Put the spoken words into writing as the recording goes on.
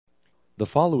The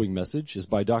following message is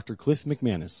by Dr. Cliff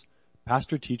McManus,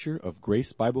 pastor-teacher of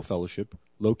Grace Bible Fellowship,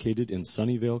 located in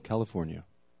Sunnyvale, California.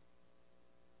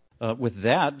 With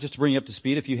that, just to bring you up to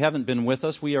speed, if you haven't been with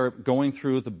us, we are going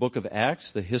through the book of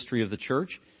Acts, the history of the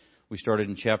church. We started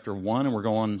in chapter 1, and we're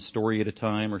going story at a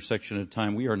time or section at a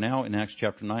time. We are now in Acts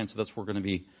chapter 9, so that's where we're going to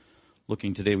be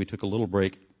looking today. We took a little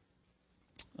break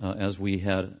as we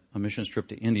had a missions trip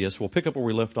to India. So we'll pick up where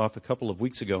we left off a couple of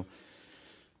weeks ago.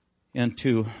 And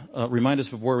to remind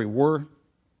us of where we were,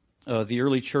 the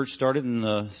early church started in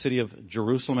the city of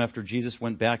Jerusalem after Jesus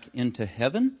went back into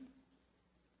heaven.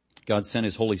 God sent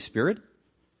His Holy Spirit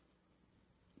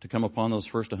to come upon those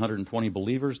first 120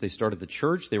 believers. They started the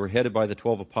church. They were headed by the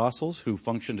 12 apostles who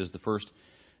functioned as the first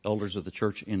elders of the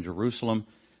church in Jerusalem.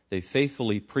 They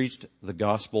faithfully preached the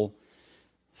gospel,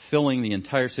 filling the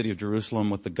entire city of Jerusalem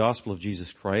with the gospel of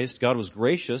Jesus Christ. God was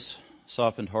gracious,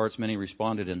 softened hearts. Many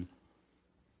responded, and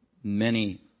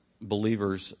many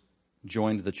believers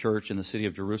joined the church in the city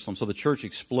of Jerusalem. So the church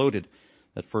exploded.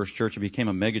 That first church, it became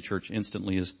a megachurch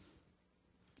instantly as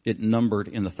it numbered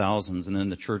in the thousands. And then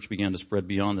the church began to spread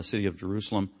beyond the city of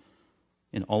Jerusalem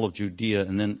in all of Judea,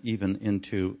 and then even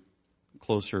into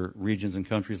closer regions and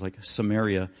countries like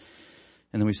Samaria.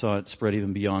 And then we saw it spread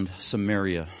even beyond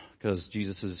Samaria, because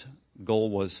Jesus'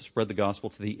 goal was to spread the gospel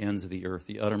to the ends of the earth,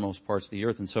 the uttermost parts of the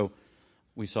earth. And so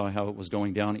we saw how it was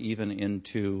going down even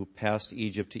into past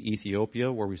Egypt to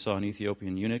Ethiopia, where we saw an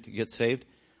Ethiopian eunuch get saved,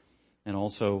 and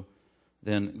also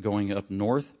then going up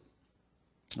north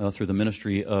through the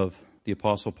ministry of the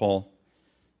Apostle Paul.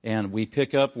 And we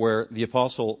pick up where the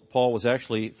Apostle Paul was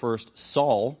actually first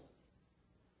Saul.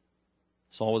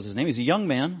 Saul was his name. He's a young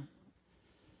man,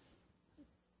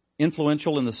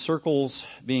 influential in the circles,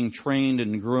 being trained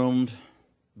and groomed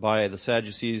by the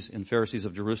Sadducees and Pharisees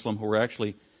of Jerusalem, who were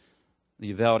actually the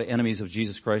avowed enemies of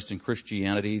Jesus Christ and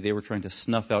Christianity. They were trying to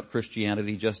snuff out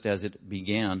Christianity just as it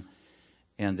began.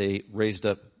 And they raised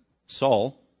up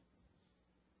Saul,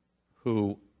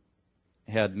 who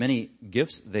had many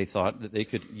gifts, they thought, that they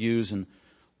could use and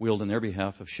wield in their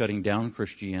behalf of shutting down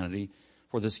Christianity.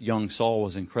 For this young Saul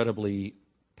was incredibly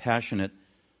passionate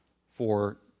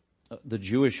for the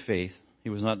Jewish faith.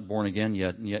 He was not born again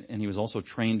yet, and he was also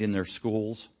trained in their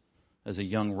schools as a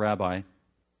young rabbi,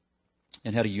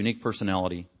 and had a unique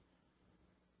personality,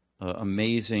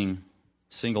 amazing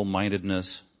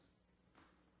single-mindedness,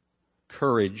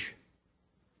 courage,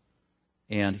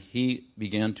 and he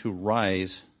began to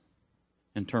rise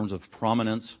in terms of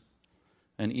prominence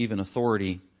and even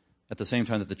authority at the same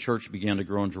time that the church began to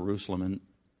grow in Jerusalem. And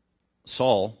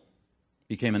Saul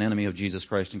became an enemy of Jesus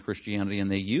Christ and Christianity, and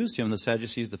they used him, the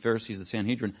Sadducees, the Pharisees, the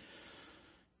Sanhedrin,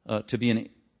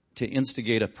 to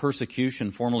instigate a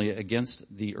persecution formally against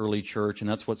the early church, and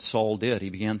that's what Saul did. He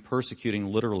began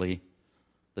persecuting literally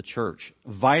the church,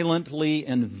 violently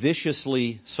and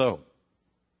viciously so.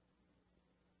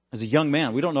 As a young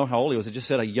man, we don't know how old he was. It just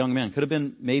said a young man. Could have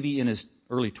been maybe in his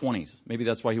early 20s. Maybe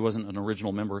that's why he wasn't an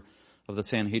original member of the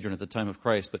Sanhedrin at the time of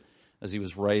Christ, but as he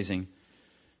was rising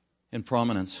in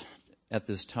prominence at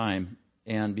this time,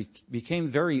 and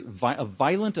became a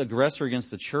violent aggressor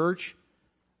against the church,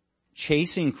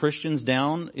 chasing Christians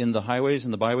down in the highways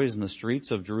and the byways and the streets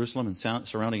of Jerusalem and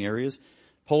surrounding areas,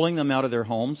 pulling them out of their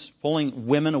homes, pulling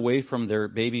women away from their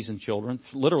babies and children,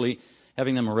 literally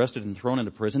having them arrested and thrown into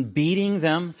prison, beating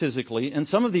them physically, and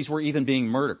some of these were even being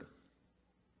murdered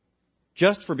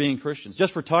just for being Christians,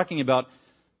 just for talking about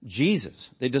Jesus.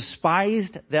 They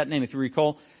despised that name. If you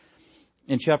recall,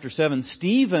 in chapter 7,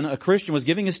 Stephen, a Christian, was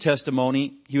giving his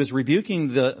testimony. He was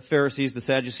rebuking the Pharisees, the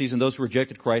Sadducees, and those who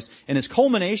rejected Christ. And his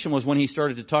culmination was when he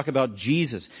started to talk about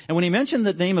Jesus. And when he mentioned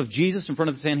the name of Jesus in front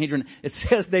of the Sanhedrin, it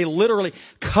says they literally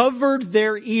covered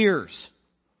their ears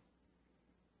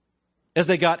as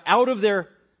they got out of their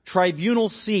tribunal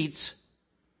seats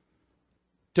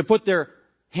to put their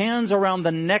hands around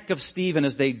the neck of Stephen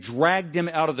as they dragged him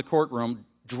out of the courtroom,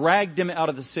 dragged him out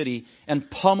of the city, and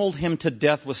pummeled him to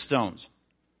death with stones.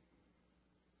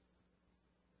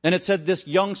 And it said this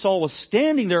young Saul was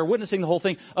standing there witnessing the whole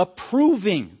thing,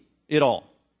 approving it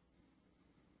all.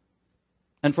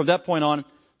 And from that point on,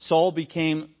 Saul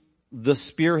became the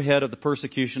spearhead of the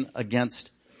persecution against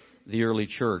the early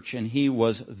church. And he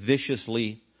was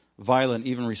viciously violent,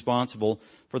 even responsible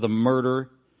for the murder,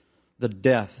 the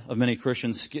death of many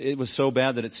Christians. It was so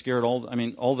bad that it scared all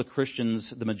the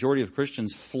Christians, the majority of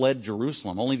Christians fled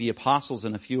Jerusalem. Only the apostles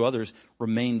and a few others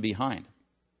remained behind.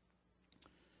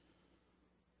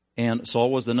 And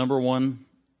Saul was the number one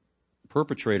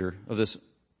perpetrator of this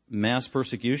mass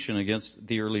persecution against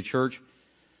the early church.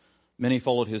 Many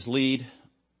followed his lead.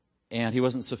 And he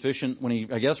wasn't sufficient when he,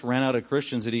 I guess, ran out of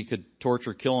Christians that he could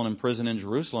torture, kill, and imprison in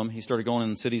Jerusalem. He started going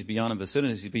in cities beyond and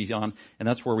vicinities beyond, and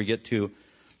that's where we get to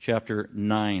chapter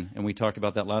 9. And we talked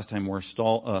about that last time, where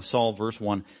Saul, verse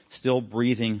 1, still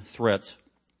breathing threats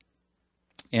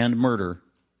and murder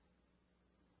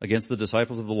against the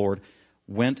disciples of the Lord,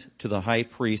 went to the high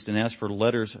priest and asked for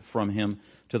letters from him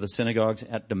to the synagogues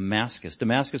at Damascus.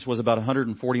 Damascus was about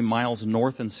 140 miles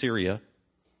north in Syria,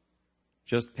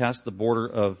 just past the border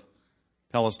of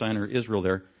Palestine or Israel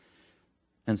there.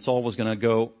 And Saul was going to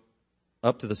go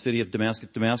up to the city of Damascus,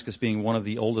 Damascus being one of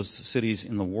the oldest cities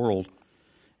in the world.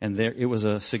 And there, it was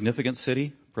a significant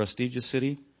city, prestigious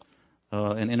city,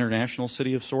 an international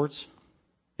city of sorts,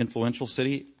 influential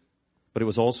city, but it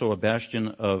was also a bastion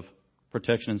of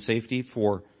protection and safety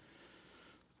for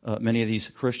many of these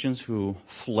Christians who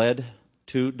fled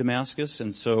to Damascus.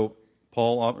 And so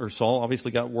Saul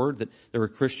obviously got word that there were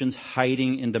Christians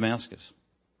hiding in Damascus.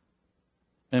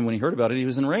 And when he heard about it, he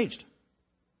was enraged.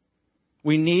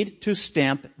 We need to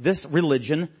stamp this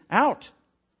religion out.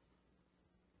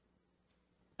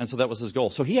 And so that was his goal.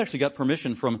 So he actually got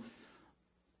permission from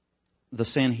the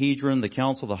Sanhedrin, the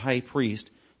council, the high priest,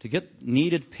 to get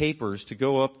needed papers to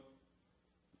go up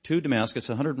to Damascus,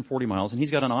 140 miles, and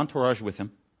he's got an entourage with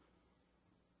him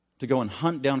to go and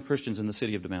hunt down Christians in the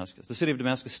city of Damascus. The city of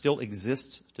Damascus still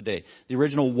exists today. The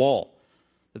original wall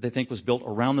that they think was built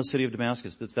around the city of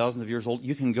Damascus, that's thousands of years old,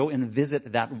 you can go and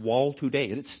visit that wall today,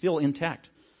 and it's still intact.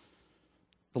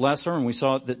 The last sermon we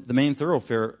saw that the main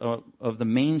thoroughfare of the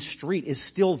main street is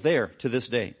still there to this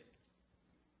day.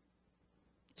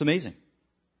 It's amazing.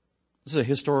 This is a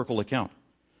historical account.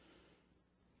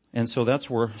 And so that's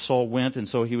where Saul went, and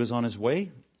so he was on his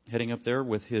way, heading up there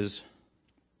with his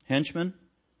henchmen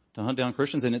to hunt down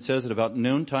Christians. And it says at about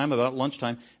noontime, about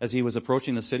lunchtime, as he was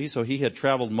approaching the city, so he had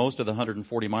traveled most of the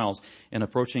 140 miles, and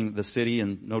approaching the city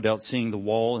and no doubt seeing the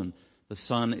wall, and the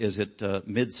sun is at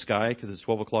mid-sky because it's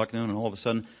 12 o'clock noon, and all of a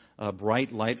sudden a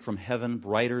bright light from heaven,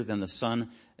 brighter than the sun,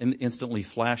 instantly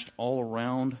flashed all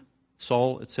around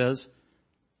Saul, it says.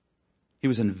 He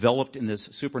was enveloped in this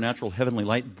supernatural heavenly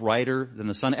light, brighter than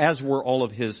the sun, as were all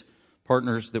of his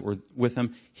partners that were with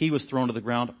him. He was thrown to the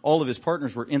ground. All of his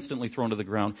partners were instantly thrown to the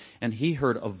ground. And he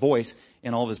heard a voice,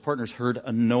 and all of his partners heard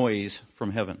a noise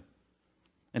from heaven.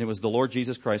 And it was the Lord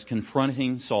Jesus Christ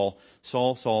confronting Saul.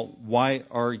 Saul, Saul, why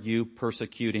are you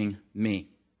persecuting me?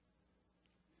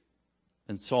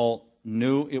 And Saul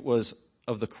knew it was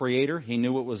of the Creator. He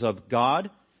knew it was of God,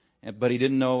 but he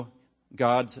didn't know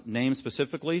God's name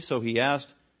specifically, so he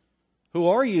asked, who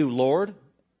are you, Lord?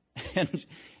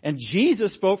 And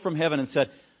Jesus spoke from heaven and said,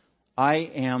 I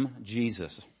am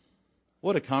Jesus.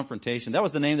 What a confrontation. That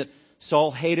was the name that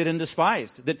Saul hated and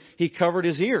despised, that he covered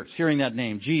his ears hearing that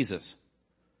name, Jesus.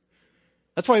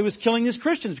 That's why he was killing these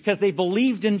Christians, because they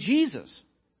believed in Jesus.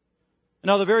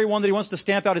 Now the very one that he wants to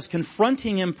stamp out is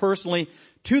confronting him personally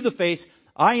to the face.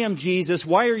 I am Jesus.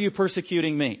 Why are you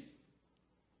persecuting me?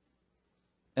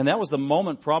 And that was the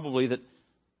moment probably that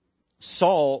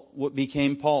Saul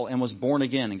became Paul and was born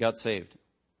again and got saved.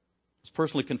 He was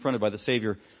personally confronted by the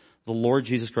Savior, the Lord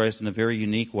Jesus Christ, in a very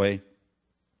unique way.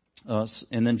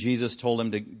 And then Jesus told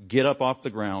him to get up off the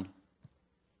ground.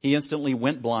 He instantly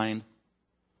went blind.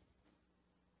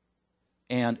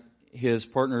 And his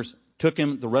partners took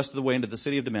him the rest of the way into the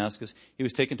city of Damascus. He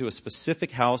was taken to a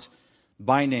specific house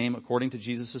by name according to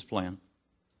Jesus' plan.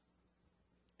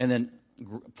 And then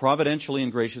providentially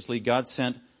and graciously, God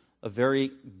sent a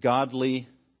very godly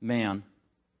man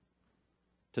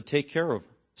to take care of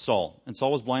Saul. And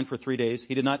Saul was blind for 3 days.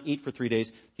 He did not eat for 3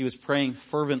 days. He was praying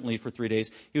fervently for 3 days.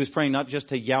 He was praying not just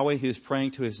to Yahweh, he was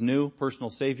praying to his new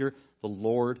personal Savior, the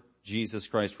Lord Jesus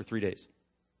Christ, for 3 days.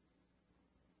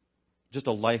 Just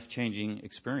a life-changing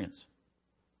experience.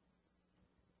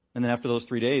 And then after those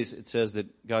 3 days, it says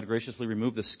that God graciously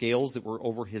removed the scales that were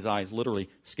over his eyes. Literally,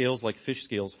 scales like fish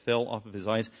scales fell off of his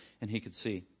eyes and he could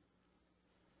see.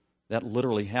 That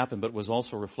literally happened, but was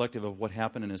also reflective of what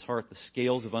happened in his heart. The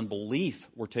scales of unbelief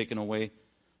were taken away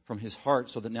from his heart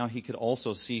so that now he could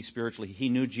also see spiritually. He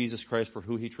knew Jesus Christ for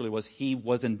who he truly was. He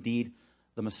was indeed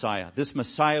the Messiah. This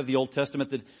Messiah of the Old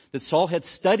Testament that Saul had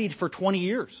studied for 20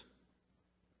 years.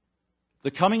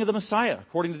 The coming of the Messiah,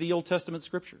 according to the Old Testament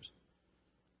scriptures.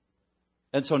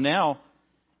 And so now,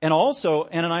 and also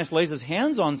Ananias lays his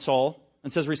hands on Saul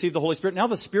and says, receive the Holy Spirit. Now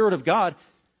the Spirit of God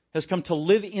has come to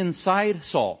live inside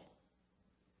Saul.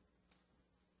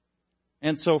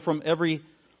 And so from every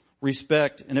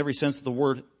respect and every sense of the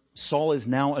word, Saul is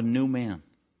now a new man.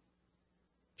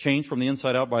 Changed from the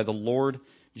inside out by the Lord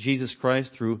Jesus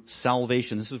Christ through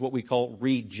salvation. This is what we call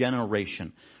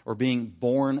regeneration, or being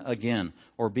born again,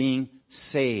 or being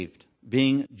saved.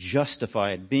 being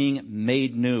justified, being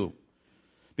made new,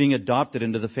 being adopted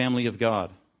into the family of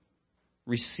God,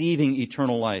 receiving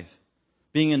eternal life,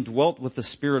 being indwelt with the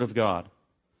Spirit of God,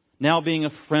 now being a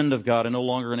friend of God and no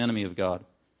longer an enemy of God,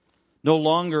 no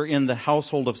longer in the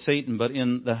household of Satan, but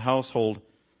in the household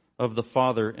of the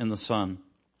Father and the Son.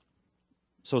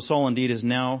 So Saul indeed is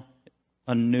now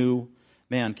a new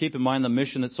man. Keep in mind the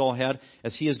mission that Saul had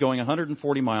as he is going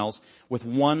 140 miles with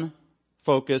one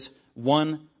focus,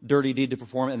 one dirty deed to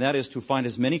perform, and that is to find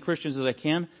as many Christians as I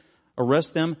can,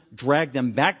 arrest them, drag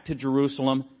them back to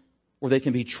Jerusalem, where they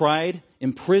can be tried,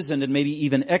 imprisoned, and maybe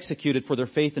even executed for their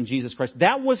faith in Jesus Christ.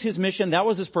 That was his mission. That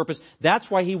was his purpose.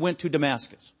 That's why he went to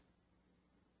Damascus.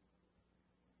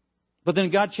 But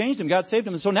then God changed him. God saved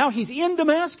him. And so now he's in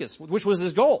Damascus, which was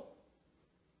his goal.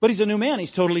 But he's a new man.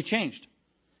 He's totally changed.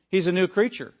 He's a new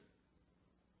creature.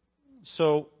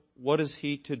 So what is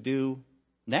he to do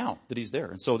now that he's there?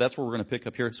 And so that's where we're going to pick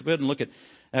up here. So go ahead and look at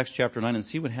Acts chapter 9 and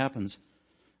see what happens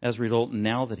as a result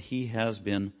now that he has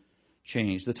been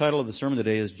changed. The title of the sermon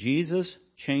today is Jesus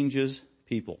Changes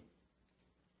People.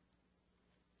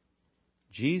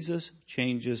 Jesus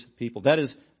changes people. That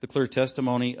is the clear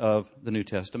testimony of the New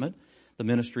Testament, the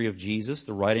ministry of Jesus,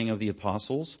 the writing of the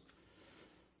apostles.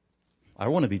 I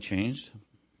want to be changed.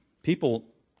 People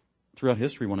throughout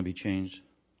history want to be changed.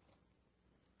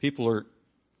 People are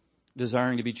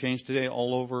desiring to be changed today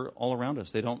all around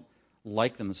us. They don't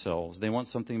like themselves. They want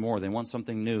something more. They want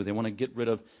something new. They want to get rid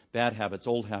of bad habits,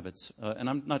 old habits. And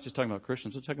I'm not just talking about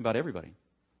Christians. I'm talking about everybody.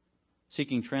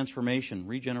 Seeking transformation,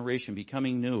 regeneration,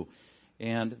 becoming new.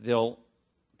 And they'll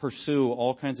pursue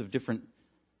all kinds of different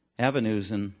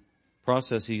avenues and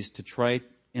processes to try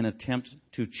and attempt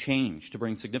to change, to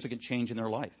bring significant change in their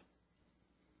life.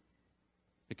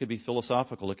 It could be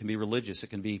philosophical. It can be religious.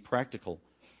 It can be practical.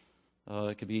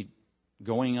 It could be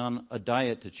going on a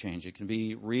diet to change. It can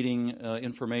be reading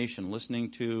information, listening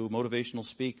to motivational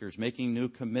speakers, making new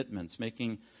commitments,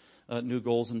 making new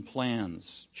goals and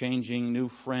plans, changing new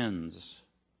friends,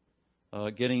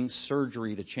 getting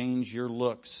surgery to change your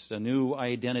looks, a new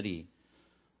identity,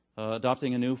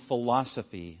 adopting a new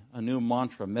philosophy, a new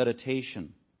mantra,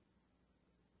 meditation,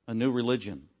 a new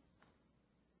religion.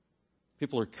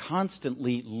 People are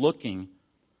constantly looking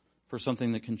for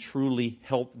something that can truly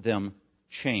help them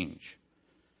change.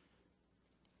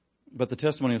 But the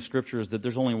testimony of Scripture is that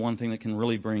there's only one thing that can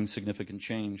really bring significant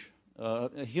change.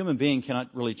 A human being cannot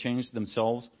really change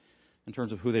themselves in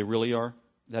terms of who they really are.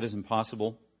 That is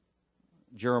impossible.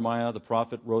 Jeremiah, the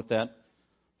prophet, wrote that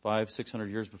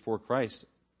 500-600 years before Christ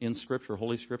in Scripture,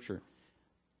 Holy Scripture,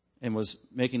 and was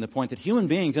making the point that human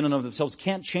beings in and of themselves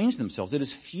can't change themselves. It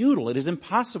is futile. It is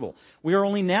impossible. We are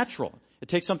only natural. It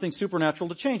takes something supernatural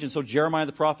to change. And so Jeremiah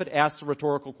the prophet asks a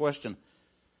rhetorical question.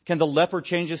 Can the leper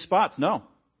change his spots? No.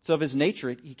 It's of his nature.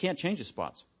 He can't change his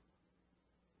spots.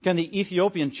 Can the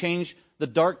Ethiopian change the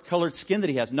dark-colored skin that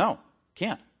he has? No.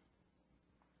 Can't.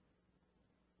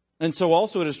 And so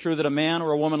also it is true that a man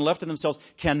or a woman left to themselves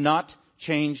cannot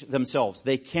change themselves.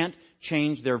 They can't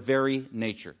change their very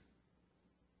nature.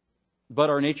 But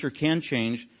our nature can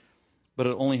change, but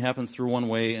it only happens through one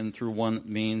way and through one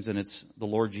means, and it's the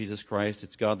Lord Jesus Christ.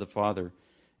 It's God the Father,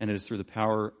 and it is through the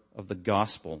power of the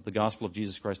gospel of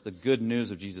Jesus Christ, the good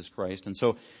news of Jesus Christ. And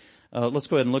so let's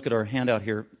go ahead and look at our handout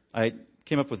here. I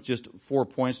came up with just 4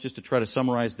 points just to try to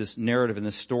summarize this narrative and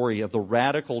this story of the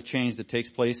radical change that takes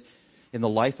place in the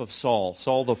life of Saul.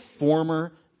 Saul, the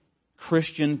former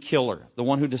Christian killer, the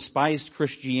one who despised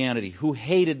Christianity, who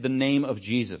hated the name of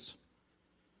Jesus,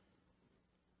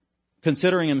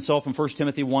 considering himself in 1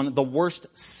 Timothy 1 the worst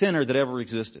sinner that ever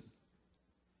existed.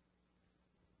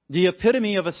 The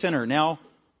epitome of a sinner, now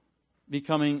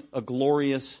becoming a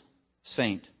glorious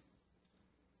saint.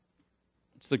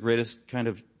 It's the greatest kind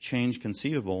of change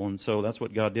conceivable, and so that's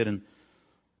what God did in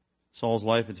Saul's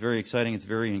life. It's very exciting, it's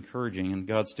very encouraging, and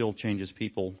God still changes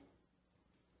people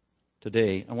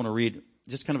today. I want to read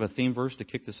just kind of a theme verse to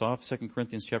kick this off. 2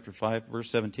 Corinthians chapter 5,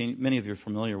 verse 17. Many of you are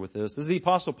familiar with this. This is the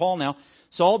Apostle Paul now.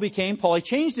 Saul became Paul. He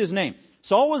changed his name.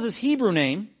 Saul was his Hebrew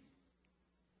name,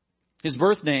 his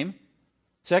birth name,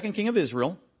 second king of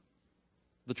Israel,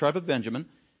 the tribe of Benjamin.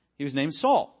 He was named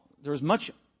Saul. There was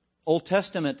much Old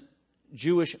Testament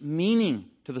Jewish meaning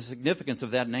to the significance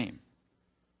of that name.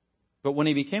 But when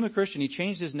he became a Christian, he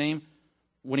changed his name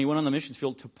when he went on the missions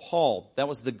field to Paul. That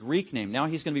was the Greek name. Now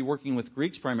he's going to be working with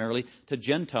Greeks primarily, to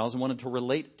Gentiles, and wanted to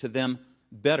relate to them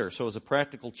better. So it was a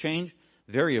practical change,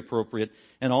 very appropriate,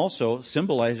 and also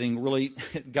symbolizing really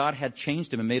God had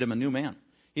changed him and made him a new man.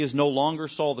 He is no longer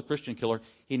Saul the Christian killer.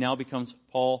 He now becomes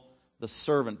Paul the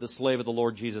servant, the slave of the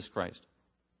Lord Jesus Christ,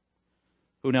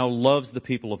 who now loves the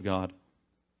people of God.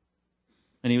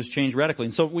 And he was changed radically.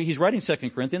 And so he's writing 2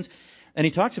 Corinthians, and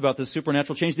he talks about this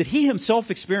supernatural change that he himself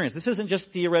experienced. This isn't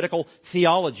just theoretical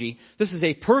theology. This is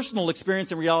a personal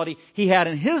experience and reality he had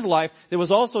in his life that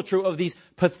was also true of these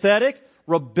pathetic,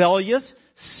 rebellious,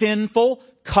 sinful,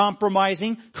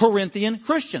 compromising Corinthian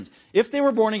Christians. If they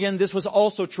were born again, this was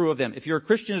also true of them. If you're a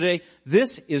Christian today,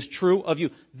 this is true of you.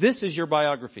 This is your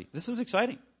biography. This is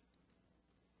exciting.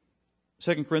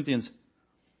 2 Corinthians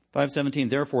 5:17,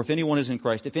 therefore, if anyone is in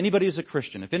Christ, if anybody is a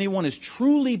Christian, if anyone is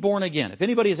truly born again, if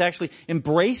anybody has actually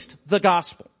embraced the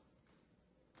gospel,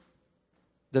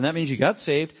 then that means you got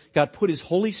saved. God put His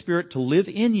Holy Spirit to live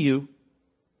in you.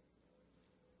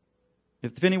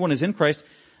 If anyone is in Christ,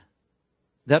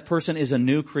 that person is a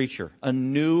new creature, a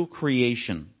new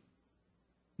creation.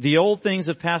 The old things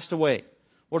have passed away.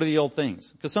 What are the old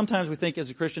things? Because sometimes we think as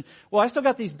a Christian, well, I still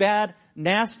got these bad,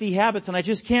 nasty habits and I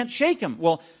just can't shake them.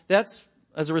 Well, that's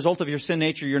as a result of your sin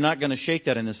nature. You're not going to shake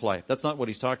that in this life. That's not what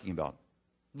he's talking about.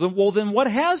 Well, then what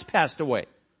has passed away?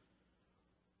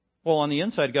 Well, on the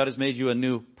inside, God has made you a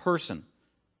new person.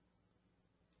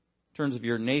 In terms of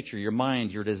your nature, your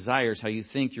mind, your desires, how you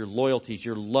think, your loyalties,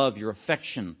 your love, your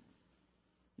affection,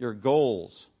 your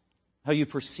goals, how you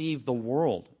perceive the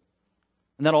world.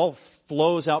 And that all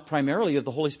flows out primarily of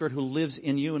the Holy Spirit who lives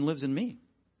in you and lives in me.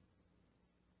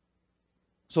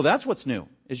 So that's what's new,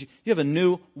 is you have a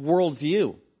new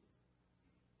worldview.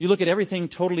 You look at everything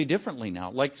totally differently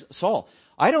now, like Saul.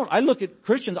 I look at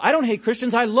Christians, I don't hate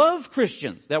Christians, I love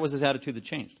Christians. That was his attitude that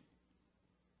changed.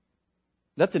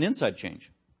 That's an inside change.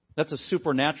 That's a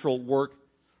supernatural work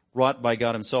wrought by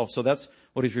God Himself. So that's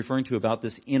what he's referring to about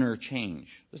this inner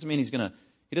change. Doesn't mean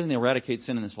he doesn't eradicate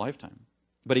sin in this lifetime,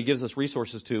 but he gives us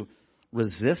resources to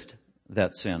resist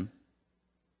that sin.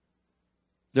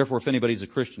 Therefore, if anybody's a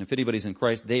Christian, if anybody's in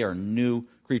Christ, they are new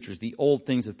creatures. The old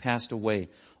things have passed away.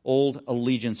 Old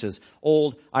allegiances,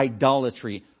 old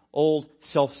idolatry, old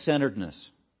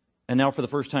self-centeredness. And now for the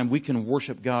first time, we can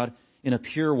worship God in a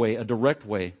pure way, a direct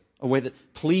way, a way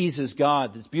that pleases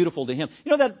God, that's beautiful to Him. You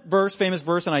know that verse, famous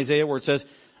verse in Isaiah where it says,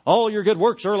 all your good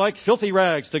works are like filthy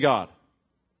rags to God.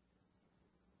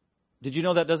 Did you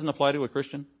know that doesn't apply to a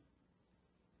Christian?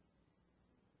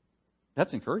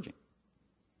 That's encouraging.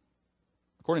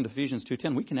 According to Ephesians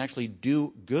 2:10, we can actually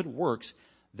do good works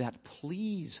that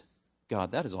please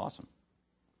God. That is awesome.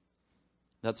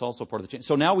 That's also part of the change.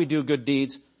 So now we do good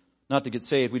deeds, not to get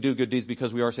saved. We do good deeds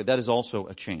because we are saved. That is also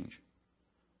a change.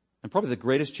 And probably the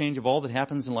greatest change of all that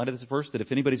happens in light of this verse, that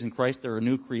if anybody's in Christ, they're a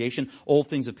new creation, old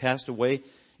things have passed away,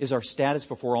 is our status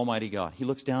before Almighty God. He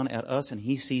looks down at us and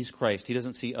He sees Christ. He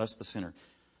doesn't see us, the sinner.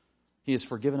 He has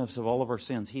forgiven us of all of our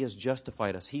sins. He has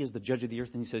justified us. He is the judge of the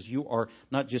earth. And He says, you are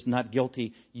not just not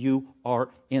guilty, you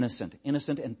are innocent.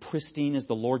 Innocent and pristine is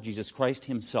the Lord Jesus Christ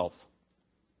Himself.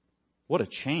 What a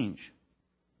change.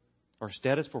 Our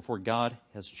status before God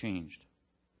has changed.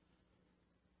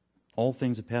 All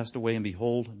things have passed away, and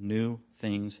behold, new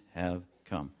things have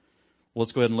come. Well,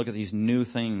 let's go ahead and look at these new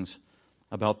things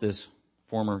about this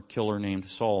former killer named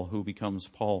Saul, who becomes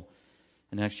Paul.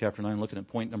 In Acts chapter 9, looking at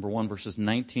point number 1, verses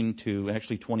 19 to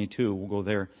actually 22. We'll go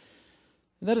there.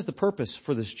 And that is the purpose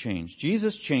for this change.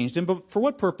 Jesus changed him, but for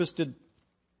what purpose did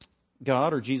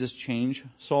God or Jesus change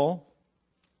Saul?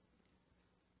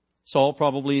 Saul,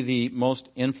 probably the most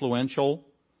influential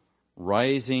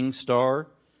rising star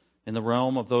in the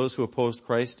realm of those who opposed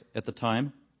Christ at the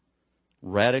time,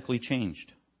 radically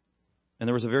changed. And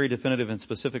there was a very definitive and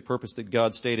specific purpose that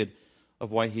God stated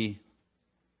of why He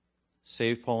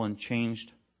saved Paul and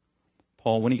changed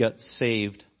Paul. When he got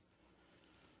saved,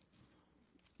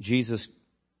 Jesus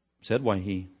said why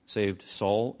He saved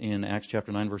Saul in Acts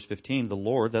chapter 9, verse 15. The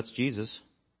Lord, that's Jesus,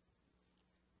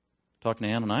 talking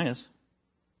to Ananias,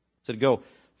 said, go,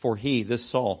 for He, this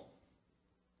Saul,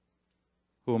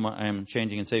 whom I am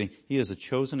changing and saving, he is a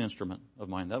chosen instrument of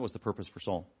mine. That was the purpose for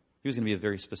Saul. He was going to be a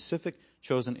very specific,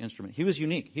 chosen instrument. He was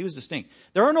unique. He was distinct.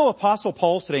 There are no Apostle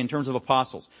Pauls today in terms of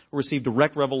apostles who received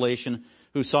direct revelation,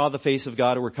 who saw the face of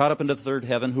God, who were caught up into the third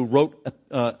heaven, who wrote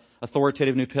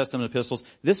authoritative New Testament epistles.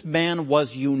 This man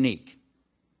was unique.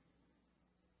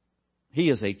 He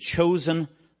is a chosen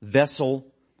vessel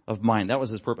of mine. That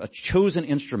was his purpose, a chosen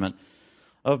instrument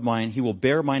of mine. He will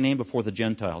bear my name before the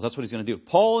Gentiles. That's what he's going to do.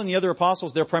 Paul and the other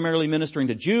apostles, they're primarily ministering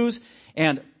to Jews,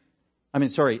 Peter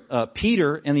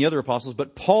and the other apostles,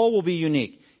 but Paul will be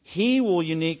unique. He will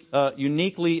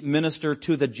uniquely minister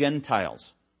to the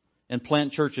Gentiles and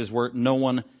plant churches where no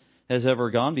one has ever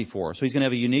gone before. So he's going to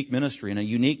have a unique ministry and a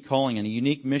unique calling and a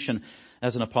unique mission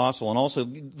as an apostle. And also,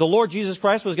 the Lord Jesus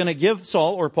Christ was going to give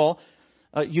Saul or Paul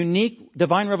unique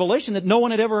divine revelation that no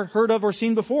one had ever heard of or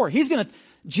seen before.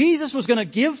 Jesus was going to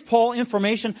give Paul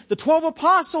information the 12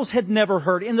 apostles had never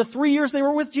heard in the 3 years they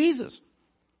were with Jesus.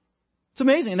 It's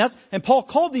amazing. And Paul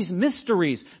called these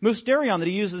mysteries, mysterion, that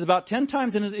he uses about 10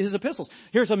 times in his epistles.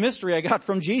 Here's a mystery I got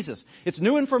from Jesus. It's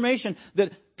new information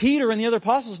that Peter and the other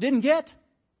apostles didn't get.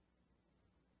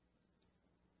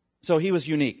 So he was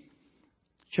unique.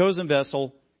 Chosen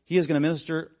vessel. He is going to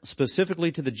minister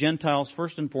specifically to the Gentiles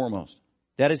first and foremost.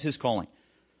 That is his calling.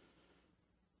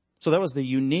 So that was the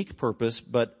unique purpose,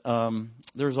 but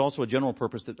there's also a general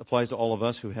purpose that applies to all of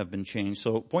us who have been changed.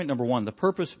 So point number one, the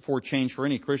purpose for change for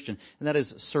any Christian, and that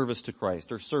is service to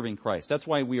Christ or serving Christ. That's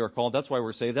why we are called. That's why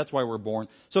we're saved. That's why we're born.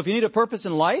 So if you need a purpose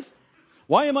in life,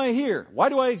 why am I here? Why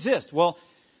do I exist? Well,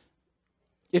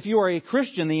 if you are a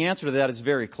Christian, the answer to that is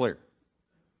very clear.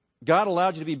 God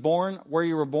allowed you to be born where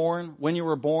you were born, when you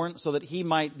were born, so that he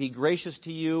might be gracious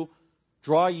to you,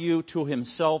 draw you to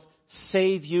himself,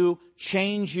 save you,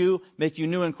 change you, make you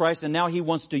new in Christ, and now he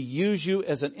wants to use you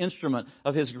as an instrument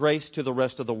of his grace to the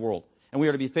rest of the world. And we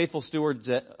are to be faithful stewards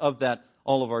of that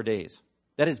all of our days.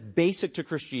 That is basic to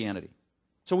Christianity.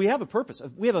 So we have a purpose.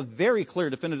 We have a very clear,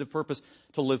 definitive purpose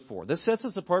to live for. This sets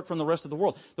us apart from the rest of the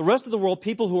world. The rest of the world,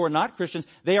 people who are not Christians,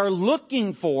 they are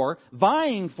looking for,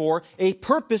 vying for a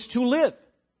purpose to live.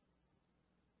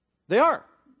 They are.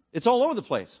 It's all over the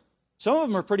place. Some of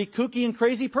them are pretty kooky and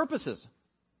crazy purposes.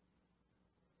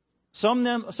 Some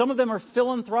of them are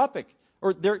philanthropic,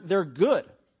 or they're good.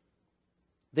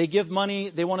 They give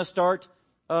money. They want to start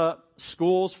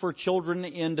schools for children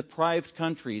in deprived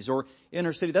countries or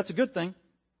inner city. That's a good thing.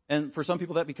 And for some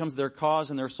people, that becomes their cause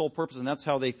and their sole purpose, and that's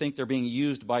how they think they're being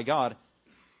used by God.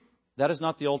 That is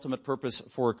not the ultimate purpose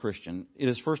for a Christian. It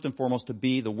is first and foremost to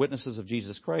be the witnesses of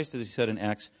Jesus Christ, as he said in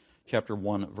Acts chapter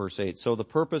 1, verse 8. So the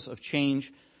purpose of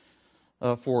change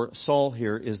for Saul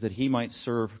here is that he might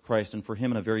serve Christ, and for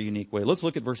him in a very unique way. Let's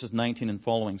look at verses 19 and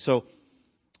following. So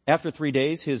after 3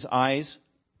 days, his eyes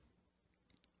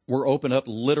were opened up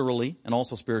literally and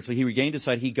also spiritually. He regained his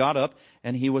sight. He got up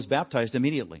and he was baptized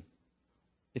immediately.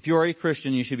 If you are a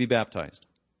Christian, you should be baptized.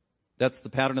 That's the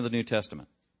pattern of the New Testament,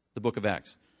 the book of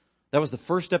Acts. That was the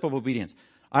first step of obedience.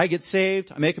 I get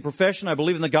saved, I make a profession, I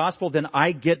believe in the gospel, then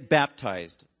I get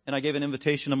baptized. And I gave an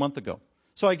invitation a month ago.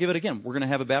 So I give it again. We're going to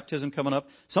have a baptism coming up.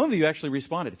 Some of you actually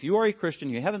responded. If you are a Christian,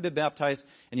 you haven't been baptized,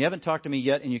 and you haven't talked to me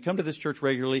yet, and you come to this church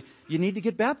regularly, you need to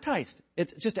get baptized.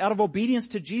 It's just out of obedience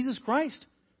to Jesus Christ,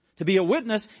 to be a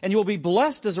witness, and you will be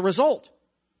blessed as a result.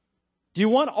 Do you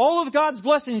want all of God's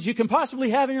blessings you can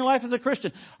possibly have in your life as a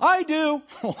Christian? I do.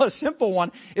 Well, a simple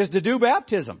one is to do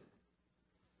baptism.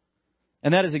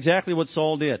 And that is exactly what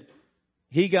Saul did.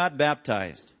 He got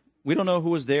baptized. We don't know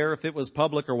who was there, if it was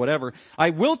public or whatever.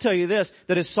 I will tell you this,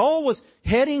 that as Saul was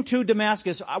heading to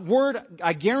Damascus, a word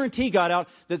I guarantee got out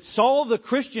that Saul the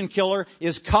Christian killer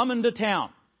is coming to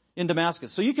town in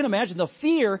Damascus. So you can imagine the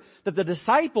fear that the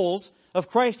disciples of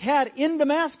Christ had in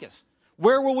Damascus.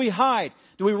 Where will we hide?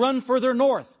 Do we run further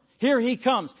north? Here he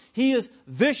comes. He is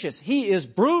vicious. He is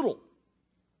brutal.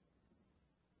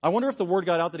 I wonder if the word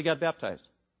got out that he got baptized.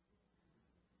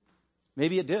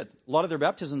 Maybe it did. A lot of their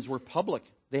baptisms were public.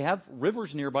 They have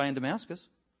rivers nearby in Damascus.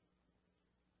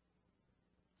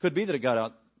 Could be that it got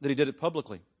out, that he did it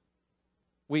publicly.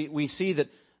 We see that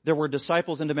there were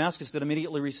disciples in Damascus that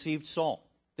immediately received Saul.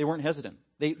 They weren't hesitant.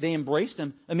 They embraced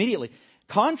him immediately.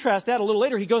 Contrast that a little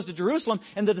later. He goes to Jerusalem,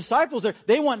 and the disciples there,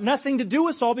 they want nothing to do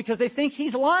with Saul because they think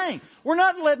he's lying. We're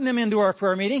not letting him into our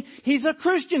prayer meeting. He's a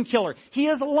Christian killer. He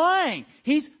is lying.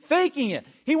 He's faking it.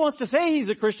 He wants to say he's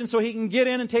a Christian so he can get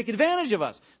in and take advantage of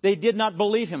us. They did not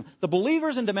believe him. The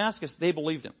believers in Damascus, they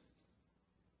believed him.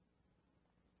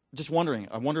 Just wondering,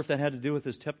 I wonder if that had to do with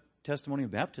his testimony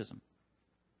of baptism.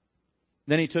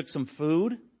 Then he took some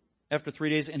food after 3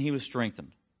 days, and he was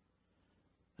strengthened.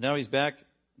 Now he's back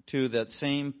to that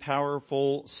same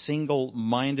powerful,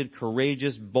 single-minded,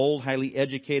 courageous, bold, highly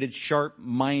educated,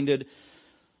 sharp-minded,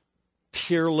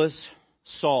 peerless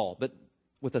Saul. But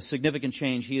with a significant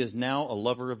change, he is now a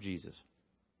lover of Jesus.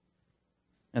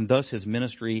 And thus his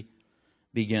ministry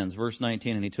begins. Verse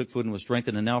 19, and he took food and was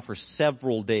strengthened, and now for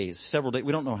several days,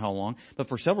 we don't know how long, but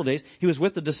for several days, he was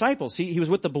with the disciples. He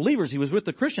was with the believers. He was with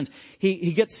the Christians.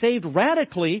 He gets saved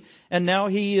radically, and now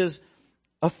he is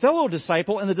a fellow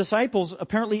disciple, and the disciples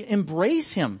apparently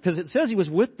embrace him, because it says he was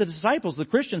with the disciples, the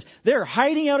Christians. They're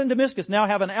hiding out in Damascus, now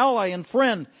have an ally and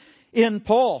friend in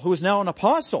Paul, who is now an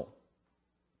apostle.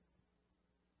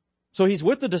 So he's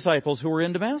with the disciples who were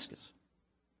in Damascus.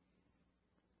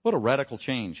 What a radical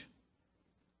change.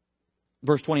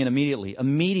 Verse 20, and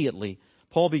immediately,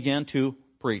 Paul began to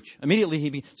preach.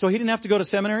 So he didn't have to go to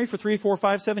seminary for 3, 4,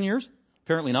 5, 7 years?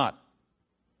 Apparently not.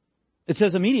 It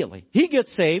says immediately. He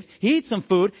gets saved, he eats some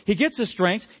food, he gets his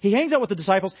strength, he hangs out with the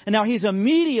disciples, and now he's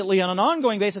immediately on an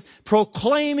ongoing basis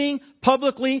proclaiming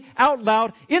publicly, out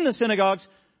loud, in the synagogues,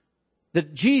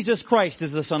 that Jesus Christ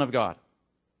is the Son of God.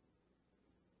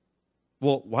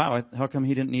 Well, wow, how come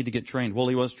he didn't need to get trained? Well,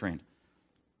 he was trained.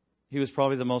 He was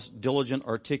probably the most diligent,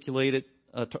 articulate,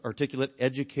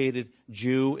 educated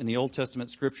Jew in the Old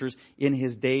Testament scriptures in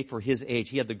his day for his age.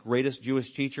 He had the greatest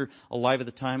Jewish teacher alive at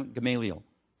the time, Gamaliel.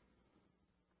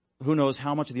 Who knows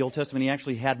how much of the Old Testament he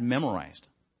actually had memorized.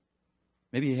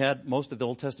 Maybe he had most of the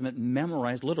Old Testament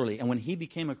memorized literally. And when he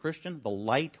became a Christian, the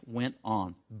light went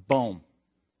on. Boom.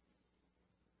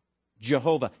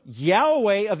 Jehovah.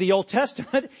 Yahweh of the Old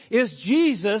Testament is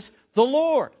Jesus the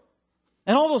Lord.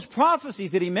 And all those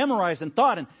prophecies that he memorized and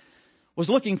thought and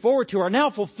was looking forward to are now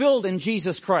fulfilled in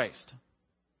Jesus Christ.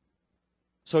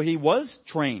 So he was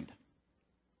trained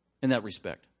in that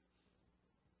respect.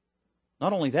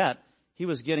 Not only that, he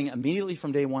was getting immediately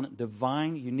from day one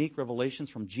divine, unique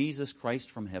revelations from Jesus Christ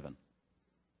from heaven.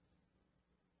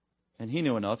 And he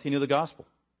knew enough. He knew the gospel.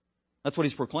 That's what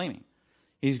he's proclaiming.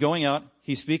 He's going out.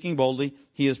 He's speaking boldly.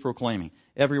 He is proclaiming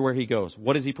everywhere he goes.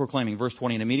 What is he proclaiming? Verse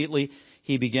 20, and immediately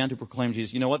he began to proclaim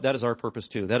Jesus. You know what? That is our purpose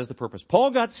too. That is the purpose.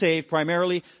 Paul got saved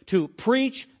primarily to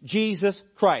preach Jesus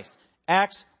Christ.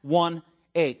 Acts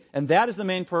 1:8. And that is the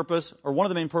main purpose, or one of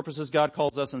the main purposes God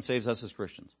calls us and saves us as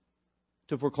Christians.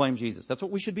 To proclaim Jesus. That's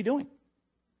what we should be doing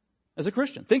as a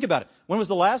Christian. Think about it. When was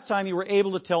the last time you were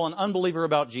able to tell an unbeliever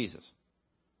about Jesus?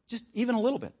 Just even a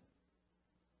little bit.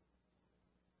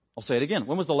 I'll say it again.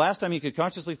 When was the last time you could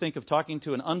consciously think of talking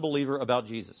to an unbeliever about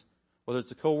Jesus? Whether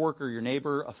it's a coworker, your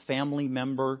neighbor, a family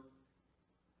member.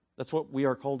 That's what we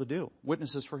are called to do.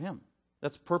 Witnesses for him.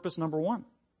 That's purpose number one.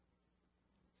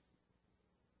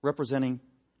 Representing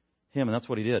him, and that's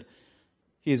what he did.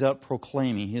 He is out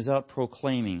proclaiming. He is out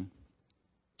proclaiming.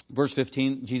 Verse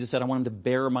 15, Jesus said, I want him to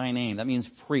bear my name. That means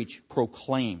preach,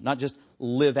 proclaim, not just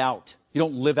live out. You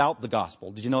don't live out the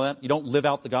gospel. Did you know that? You don't live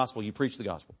out the gospel. You preach the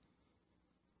gospel.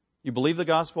 You believe the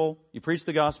gospel. You preach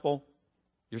the gospel.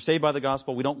 You're saved by the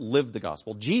gospel. We don't live the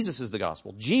gospel. Jesus is the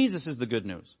gospel. Jesus is the good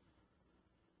news.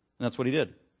 And that's what he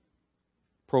did.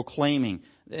 Proclaiming.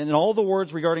 And all the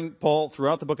words regarding Paul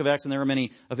throughout the book of Acts, and there are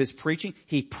many of his preaching,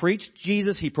 he preached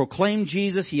Jesus, he proclaimed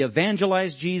Jesus, he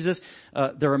evangelized Jesus.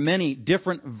 There are many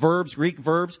different verbs, Greek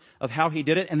verbs, of how he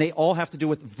did it, and they all have to do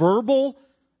with verbal,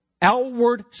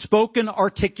 outward, spoken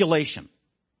articulation.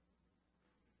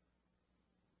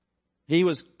 He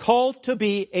was called to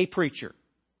be a preacher.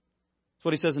 That's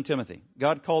what he says in Timothy.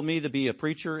 God called me to be a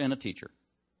preacher and a teacher.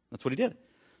 That's what he did.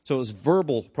 So it was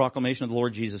verbal proclamation of the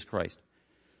Lord Jesus Christ.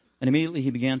 And immediately he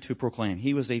began to proclaim.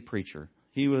 He was a preacher.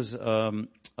 He was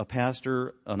a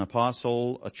pastor, an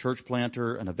apostle, a church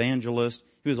planter, an evangelist.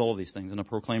 He was all of these things and a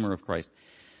proclaimer of Christ.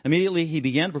 Immediately he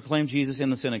began to proclaim Jesus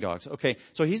in the synagogues. Okay,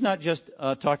 so he's not just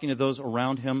talking to those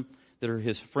around him that are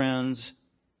his friends.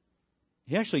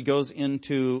 He actually goes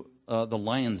into the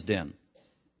lion's den.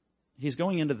 He's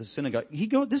going into the synagogue.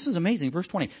 This is amazing. Verse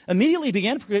 20. Immediately he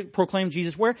began to proclaim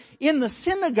Jesus where? In the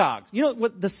synagogues. You know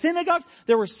what? The synagogues,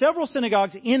 there were several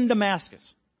synagogues in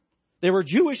Damascus. They were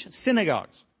Jewish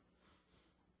synagogues.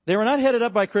 They were not headed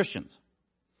up by Christians.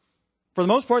 For the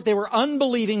most part, they were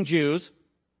unbelieving Jews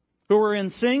who were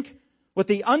in sync with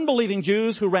the unbelieving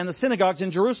Jews who ran the synagogues in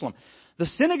Jerusalem. The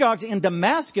synagogues in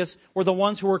Damascus were the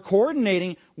ones who were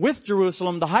coordinating with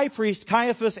Jerusalem, the high priest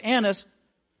Caiaphas Annas,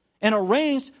 and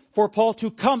arranged for Paul to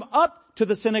come up to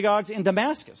the synagogues in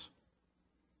Damascus.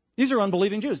 These are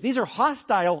unbelieving Jews. These are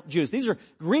hostile Jews. These are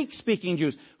Greek-speaking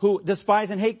Jews who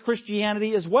despise and hate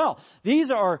Christianity as well. These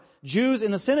are Jews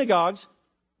in the synagogues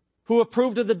who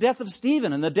approved of the death of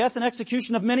Stephen and the death and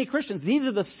execution of many Christians. These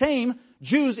are the same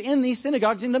Jews in these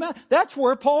synagogues in Damascus. That's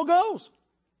where Paul goes.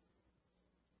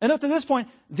 And up to this point,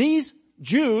 these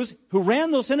Jews who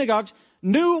ran those synagogues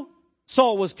knew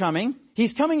Saul was coming.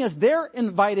 He's coming as their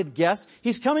invited guest.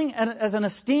 He's coming as an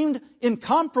esteemed,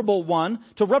 incomparable one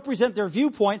to represent their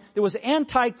viewpoint that was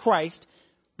anti-Christ.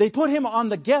 They put him on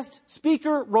the guest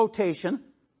speaker rotation,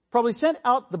 probably sent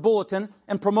out the bulletin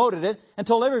and promoted it and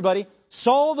told everybody,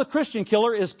 Saul the Christian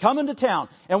killer is coming to town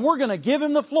and we're going to give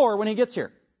him the floor when he gets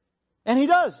here. And he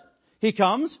does. He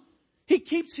comes, he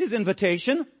keeps his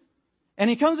invitation, and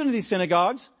he comes into these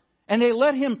synagogues, and they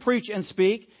let him preach and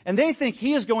speak, and they think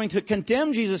he is going to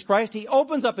condemn Jesus Christ. He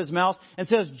opens up his mouth and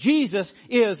says, Jesus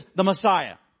is the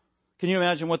Messiah. Can you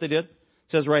imagine what they did? It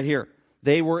says right here,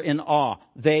 they were in awe.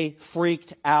 They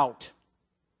freaked out.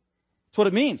 That's what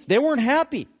it means. They weren't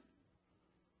happy.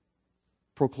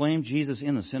 Proclaim Jesus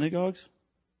in the synagogues?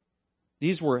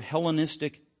 These were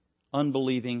Hellenistic,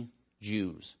 unbelieving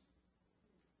Jews.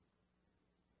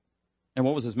 And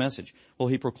what was his message? Well,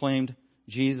 he proclaimed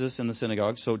Jesus in the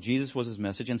synagogue, so Jesus was his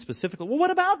message, and specifically, well,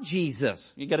 what about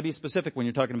Jesus? You gotta be specific when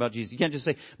you're talking about Jesus. You can't just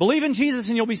say, believe in Jesus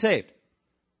and you'll be saved.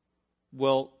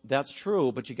 Well, that's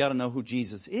true, but you gotta know who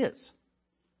Jesus is.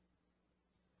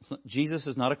 Jesus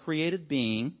is not a created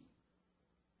being.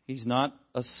 He's not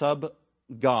a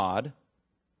sub-God.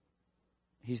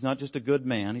 He's not just a good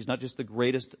man. He's not just the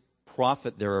greatest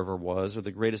prophet there ever was, or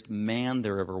the greatest man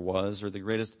there ever was, or the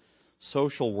greatest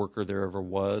social worker there ever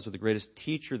was, or the greatest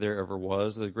teacher there ever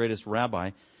was, or the greatest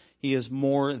rabbi. He is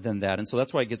more than that. And so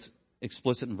that's why it gets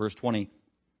explicit in verse 20.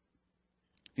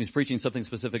 He was preaching something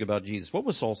specific about Jesus. What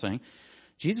was Saul saying?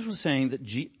 Jesus was saying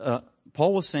that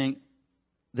Paul was saying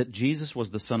that Jesus was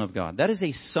the Son of God. That is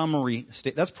a summary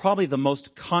statement. That's probably the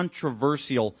most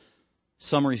controversial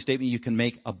summary statement you can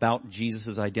make about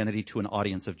Jesus' identity to an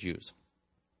audience of Jews.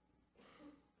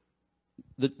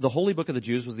 The holy book of the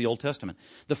Jews was the Old Testament.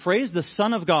 The phrase, the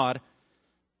Son of God,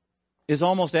 is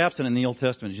almost absent in the Old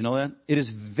Testament. Did you know that? It is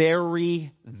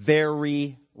very,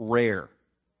 very rare.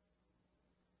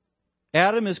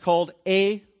 Adam is called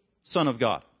a son of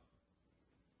God.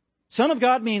 Son of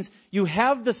God means you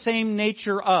have the same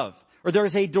nature of, or there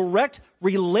is a direct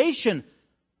relation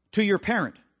to your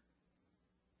parent.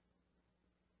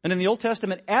 And in the Old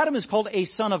Testament, Adam is called a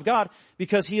son of God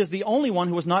because he is the only one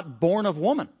who was not born of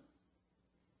woman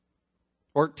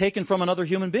or taken from another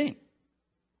human being.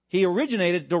 He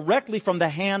originated directly from the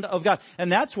hand of God. And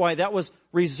that's why that was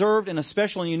reserved in a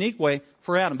special and unique way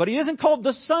for Adam. But he isn't called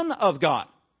the Son of God.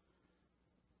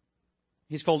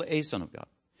 He's called a son of God.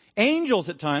 Angels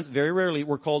at times, very rarely,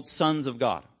 were called sons of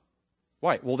God.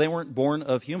 Why? Well, they weren't born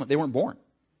of human. They weren't born.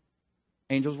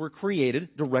 Angels were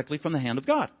created directly from the hand of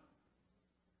God.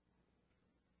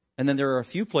 And then there are a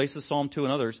few places, Psalm 2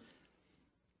 and others,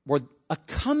 where a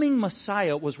coming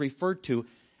Messiah was referred to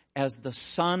as the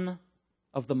Son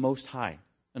of the Most High.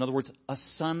 In other words, a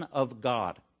son of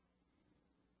God.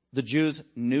 The Jews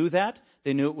knew that.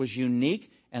 They knew it was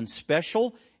unique and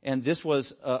special. And this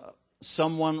was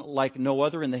someone like no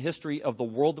other in the history of the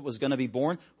world that was going to be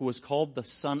born, who was called the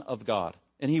Son of God.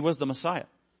 And he was the Messiah.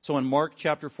 So in Mark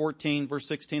chapter 14, verse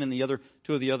 16, and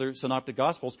two of the other synoptic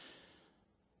gospels,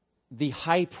 the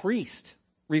high priest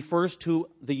refers to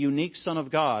the unique Son of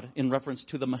God in reference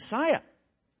to the Messiah.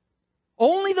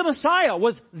 Only the Messiah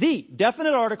was the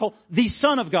definite article, the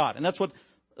Son of God. And that's what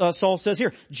Saul says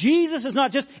here. Jesus is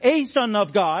not just a son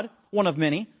of God, one of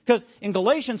many, because in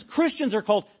Galatians, Christians are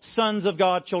called sons of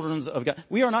God, children of God.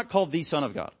 We are not called the Son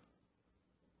of God.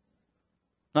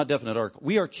 Not definite article.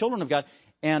 We are children of God,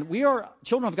 and we are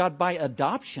children of God by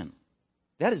adoption.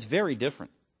 That is very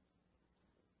different.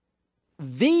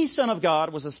 The Son of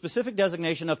God was a specific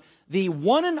designation of the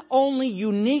one and only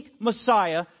unique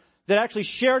Messiah that actually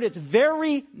shared its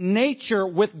very nature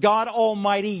with God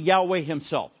Almighty, Yahweh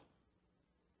himself.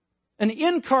 An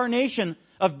incarnation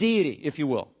of deity, if you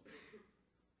will.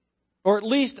 Or at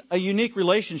least a unique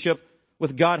relationship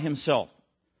with God himself.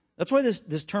 That's why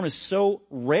this term is so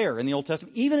rare in the Old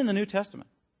Testament, even in the New Testament.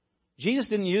 Jesus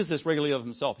didn't use this regularly of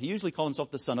himself. He usually called himself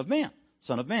the Son of Man,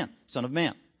 Son of Man, Son of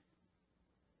Man.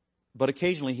 But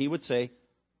occasionally he would say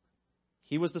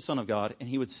he was the Son of God, and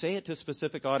he would say it to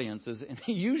specific audiences, and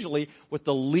usually with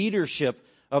the leadership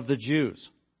of the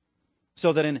Jews.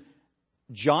 So that in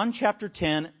John chapter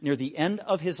 10, near the end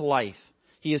of his life,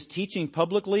 he is teaching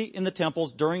publicly in the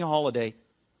temples during a holiday,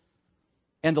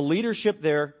 and the leadership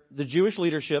there, the Jewish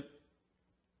leadership,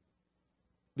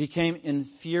 became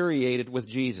infuriated with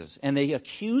Jesus, and they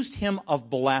accused him of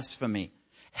blasphemy.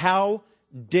 How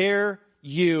dare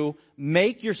you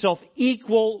make yourself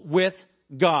equal with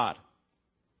God?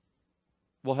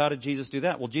 Well, how did Jesus do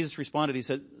that? Well, Jesus responded, he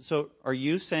said, so are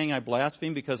you saying I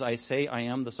blaspheme because I say I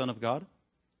am the Son of God?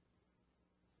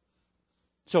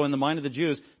 So in the mind of the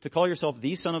Jews, to call yourself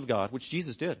the Son of God, which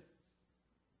Jesus did,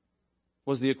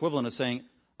 was the equivalent of saying,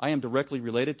 I am directly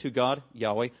related to God,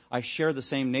 Yahweh. I share the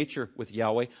same nature with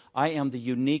Yahweh. I am the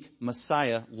unique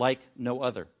Messiah like no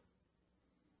other.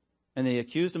 And they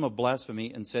accused him of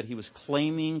blasphemy and said he was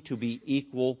claiming to be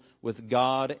equal with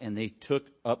God, and they took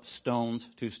up stones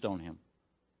to stone him.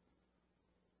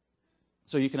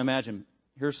 So you can imagine,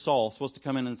 here's Saul supposed to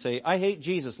come in and say, I hate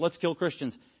Jesus, let's kill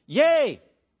Christians. Yay!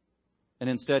 And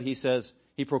instead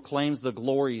he proclaims the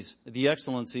glories, the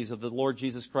excellencies of the Lord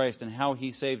Jesus Christ and how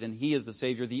he saved, and he is the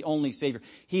Savior, the only Savior.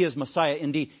 He is Messiah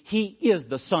indeed. He is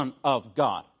the Son of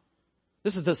God.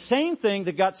 This is the same thing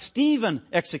that got Stephen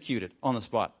executed on the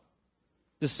spot.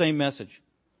 The same message.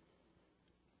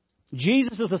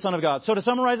 Jesus is the Son of God. So to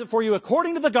summarize it for you,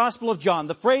 according to the Gospel of John,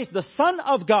 the phrase the Son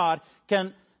of God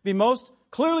can be most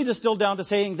clearly distilled down to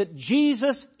saying that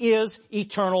Jesus is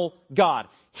eternal God.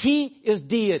 He is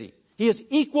deity. He is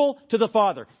equal to the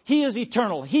Father. He is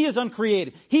eternal. He is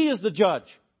uncreated. He is the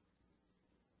judge.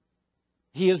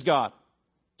 He is God.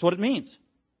 That's what it means.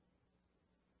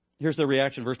 Here's their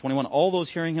reaction, verse 21. All those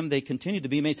hearing him, they continued to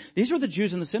be amazed. These are the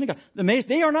Jews in the synagogue. Amazed.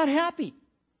 They are not happy.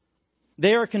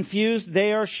 They are confused.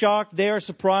 They are shocked. They are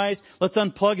surprised. Let's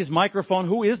unplug his microphone.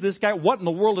 Who is this guy? What in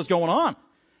the world is going on?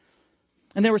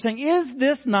 And they were saying, is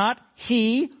this not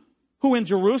he who in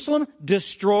Jerusalem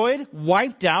destroyed,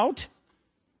 wiped out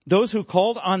those who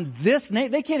called on this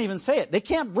name? They can't even say it. They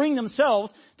can't bring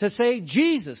themselves to say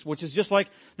Jesus, which is just like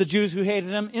the Jews who hated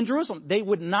him in Jerusalem. They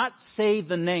would not say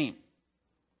the name.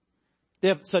 They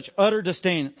have such utter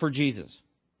disdain for Jesus.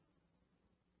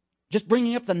 Just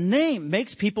bringing up the name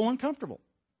makes people uncomfortable.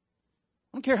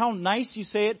 I don't care how nice you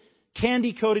say it,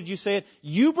 candy-coated you say it.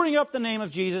 You bring up the name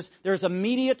of Jesus, there's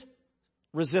immediate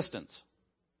resistance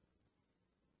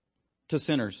to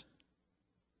sinners.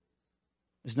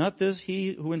 Is not this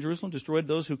he who in Jerusalem destroyed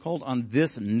those who called on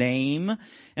this name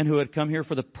and who had come here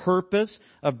for the purpose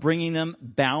of bringing them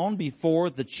bound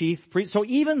before the chief priest? So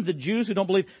even the Jews who don't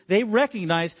believe, they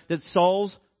recognize that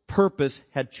Saul's purpose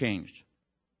had changed.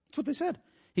 That's what they said.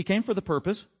 He came for the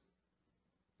purpose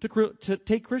to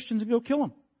take Christians and go kill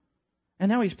them.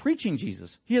 And now he's preaching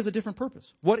Jesus. He has a different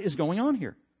purpose. What is going on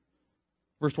here?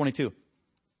 Verse 22.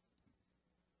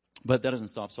 But that doesn't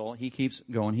stop Saul. He keeps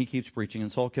going. He keeps preaching.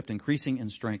 And Saul kept increasing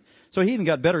in strength. So he even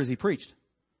got better as he preached.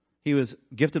 He was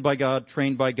gifted by God,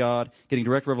 trained by God, getting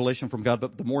direct revelation from God.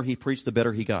 But the more he preached, the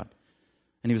better he got.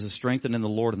 And he was strengthened in the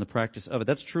Lord in the practice of it.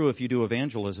 That's true if you do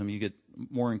evangelism. You get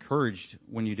more encouraged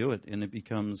when you do it, and it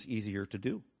becomes easier to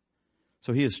do.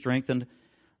 So he is strengthened,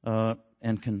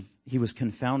 and he was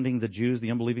confounding the Jews,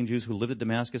 the unbelieving Jews who lived at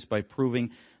Damascus, by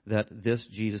proving that this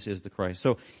Jesus is the Christ.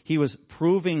 So he was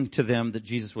proving to them that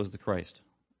Jesus was the Christ.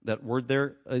 That word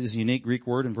there is a unique Greek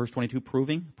word in verse 22,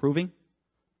 proving.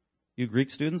 You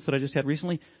Greek students that I just had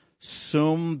recently,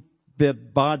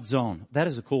 sumbibadzon. That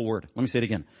is a cool word. Let me say it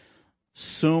again.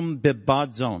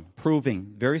 Sumbibadzon,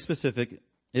 proving, very specific.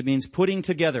 It means putting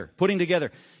together.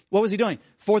 What was he doing?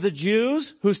 For the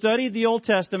Jews who studied the Old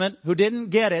Testament, who didn't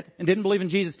get it and didn't believe in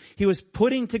Jesus, he was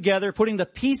putting the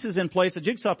pieces in place, a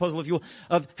jigsaw puzzle, if you will,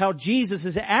 of how Jesus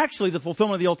is actually the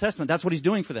fulfillment of the Old Testament. That's what he's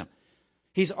doing for them.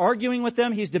 He's arguing with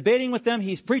them, he's debating with them,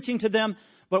 he's preaching to them,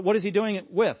 but what is he doing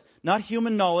it with? Not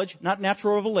human knowledge, not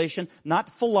natural revelation, not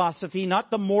philosophy,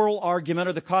 not the moral argument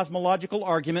or the cosmological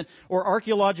argument or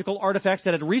archaeological artifacts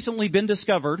that had recently been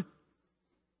discovered,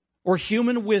 or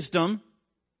human wisdom,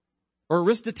 or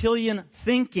Aristotelian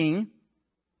thinking,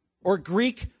 or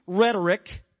Greek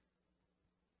rhetoric,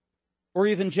 or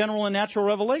even general and natural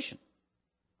revelation.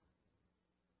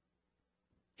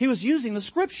 He was using the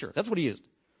Scripture. That's what he used.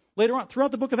 Later on,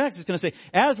 throughout the book of Acts, it's going to say,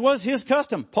 as was his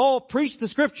custom, Paul preached the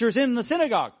Scriptures in the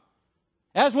synagogue.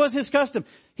 As was his custom,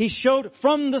 he showed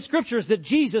from the Scriptures that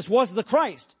Jesus was the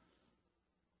Christ.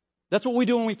 That's what we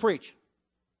do when we preach.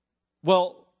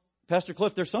 Well, Pastor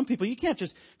Cliff, there's some people, you can't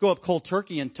just go up cold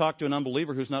turkey and talk to an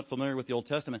unbeliever who's not familiar with the Old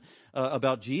Testament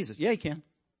about Jesus. Yeah, you can.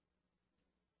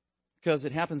 Because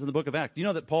it happens in the book of Acts. Do you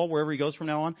know that Paul, wherever he goes from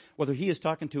now on, whether he is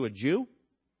talking to a Jew,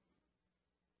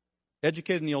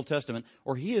 educated in the Old Testament,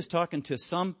 or he is talking to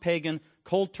some pagan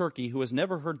cold turkey who has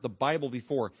never heard the Bible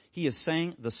before, he is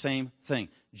saying the same thing.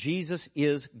 Jesus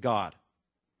is God.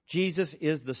 Jesus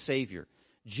is the Savior.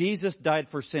 Jesus died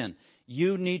for sin.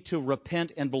 You need to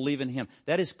repent and believe in him.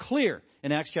 That is clear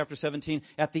in Acts chapter 17.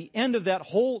 At the end of that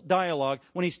whole dialogue,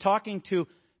 when he's talking to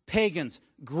pagans,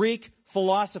 Greek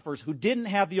philosophers who didn't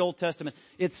have the Old Testament,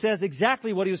 it says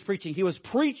exactly what he was preaching. He was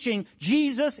preaching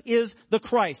Jesus is the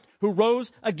Christ who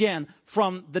rose again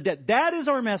from the dead. That is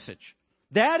our message.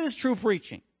 That is true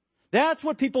preaching. That's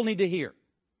what people need to hear.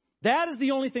 That is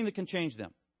the only thing that can change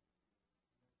them.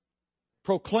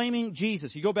 Proclaiming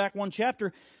Jesus. You go back one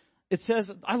chapter, it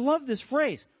says, I love this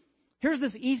phrase. Here's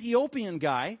this Ethiopian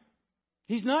guy.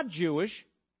 He's not Jewish.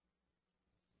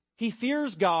 He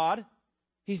fears God.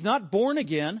 He's not born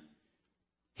again.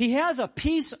 He has a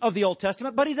piece of the Old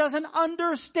Testament, but he doesn't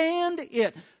understand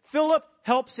it. Philip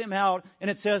helps him out, and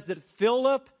it says that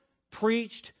Philip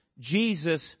preached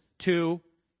Jesus to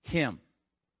him.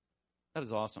 That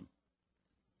is awesome.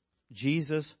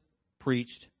 Jesus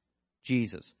preached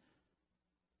Jesus.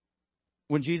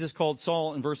 When Jesus called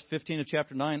Saul in verse 15 of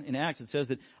chapter 9 in Acts, it says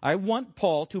that I want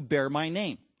Paul to bear my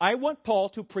name. I want Paul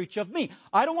to preach of me.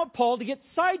 I don't want Paul to get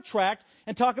sidetracked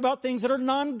and talk about things that are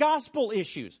non-gospel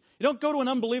issues. You don't go to an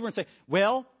unbeliever and say,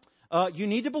 well, you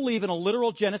need to believe in a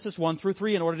literal Genesis 1 through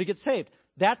 3 in order to get saved.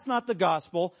 That's not the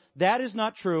gospel. That is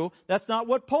not true. That's not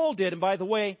what Paul did. And by the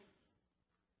way,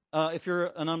 if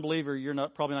you're an unbeliever, you're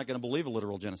probably not going to believe a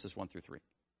literal Genesis 1 through 3.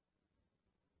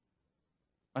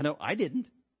 I know I didn't.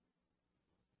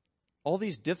 All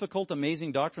these difficult,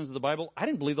 amazing doctrines of the Bible, I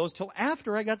didn't believe those till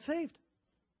after I got saved.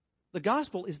 The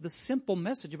gospel is the simple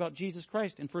message about Jesus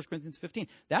Christ in 1 Corinthians 15.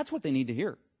 That's what they need to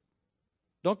hear.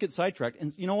 Don't get sidetracked.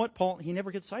 And you know what? Paul, he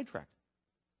never gets sidetracked.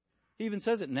 He even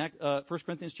says it in 1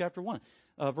 Corinthians chapter 1,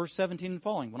 verse 17 and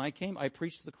following. When I came, I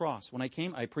preached the cross. When I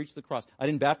came, I preached the cross. I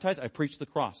didn't baptize, I preached the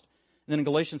cross. And then in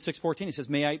Galatians 6:14, he says,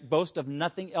 may I boast of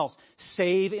nothing else,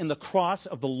 save in the cross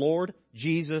of the Lord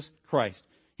Jesus Christ.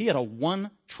 He had a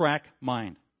one-track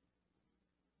mind.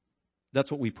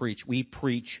 That's what we preach. We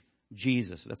preach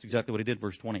Jesus. That's exactly what he did,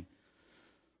 verse 20.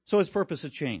 So his purpose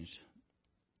had changed.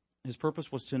 His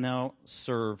purpose was to now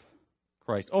serve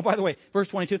Christ. Oh, by the way, verse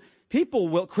 22,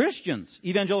 Christians,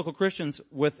 evangelical Christians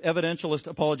with evidentialist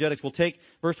apologetics will take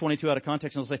verse 22 out of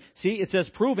context and they'll say, see, it says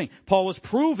proving. Paul was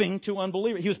proving to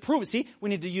unbelievers. He was proving. See, we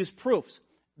need to use proofs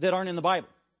that aren't in the Bible.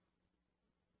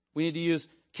 We need to use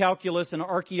calculus and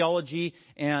archaeology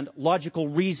and logical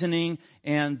reasoning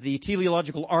and the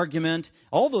teleological argument,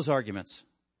 all those arguments,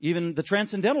 even the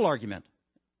transcendental argument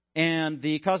and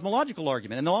the cosmological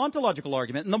argument and the ontological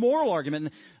argument and the moral argument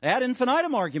and the ad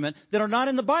infinitum argument that are not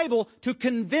in the Bible to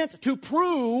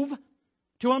prove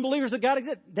to unbelievers that God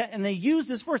exists. And they use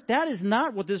this verse. That is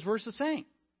not what this verse is saying.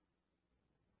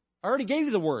 I already gave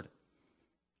you the word.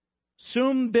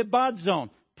 Sum bibadzo.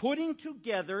 Putting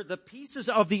together the pieces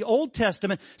of the Old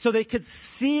Testament so they could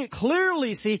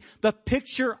clearly see the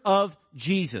picture of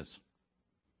Jesus.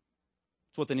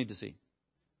 That's what they need to see.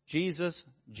 Jesus,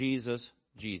 Jesus,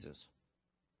 Jesus.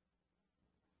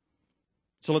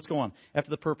 So let's go on. After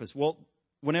the purpose. Well,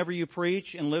 whenever you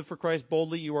preach and live for Christ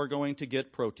boldly, you are going to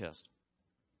get protest.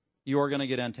 You are going to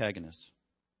get antagonists.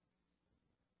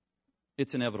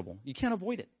 It's inevitable. You can't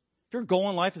avoid it. If your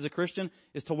goal in life as a Christian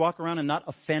is to walk around and not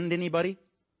offend anybody,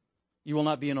 you will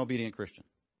not be an obedient Christian.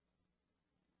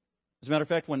 As a matter of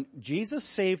fact, when Jesus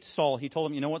saved Saul, he told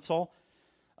him, you know what, Saul?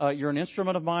 You're an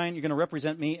instrument of mine. You're going to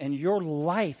represent me. And your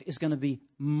life is going to be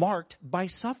marked by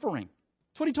suffering.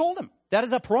 That's what he told him. That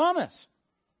is a promise.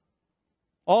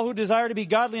 All who desire to be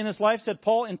godly in this life, said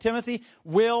Paul and Timothy,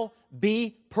 will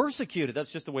be persecuted.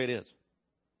 That's just the way it is.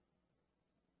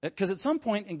 Because at some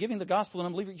point in giving the gospel to an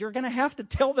unbeliever, you're going to have to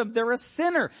tell them they're a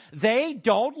sinner. They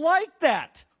don't like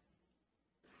that.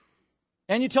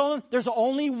 And you tell them there's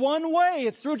only one way.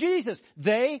 It's through Jesus.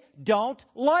 They don't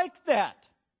like that.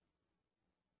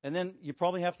 And then you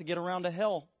probably have to get around to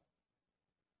hell.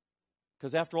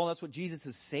 Because after all, that's what Jesus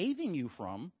is saving you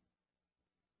from.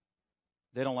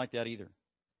 They don't like that either.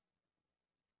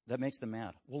 That makes them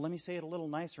mad. Well, let me say it a little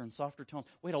nicer and softer tones.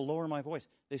 Wait, I'll lower my voice.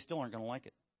 They still aren't going to like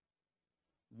it.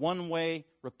 One way,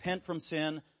 repent from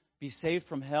sin, be saved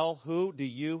from hell. Who do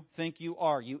you think you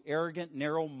are? You arrogant,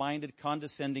 narrow-minded,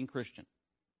 condescending Christian.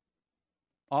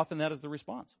 Often that is the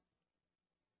response.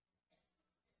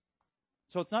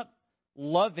 So it's not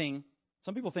loving.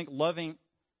 Some people think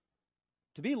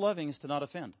to be loving is to not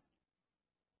offend.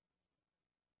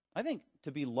 I think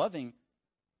to be loving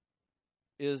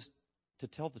is to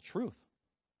tell the truth.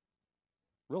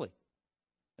 Really.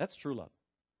 That's true love.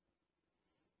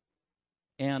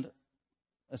 And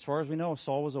as far as we know,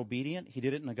 Saul was obedient. He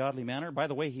did it in a godly manner. By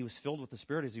the way, he was filled with the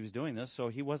Spirit as he was doing this, so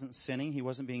he wasn't sinning. He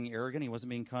wasn't being arrogant. He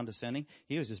wasn't being condescending.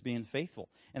 He was just being faithful.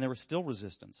 And there was still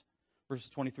resistance. Verses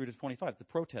 23 to 25, the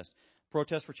protest.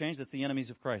 Protest for change, that's the enemies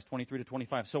of Christ, 23 to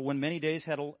 25. So when many days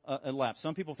had elapsed,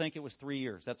 some people think it was 3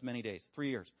 years. That's many days, 3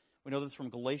 years. We know this from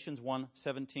Galatians 1,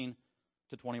 17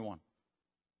 to 21.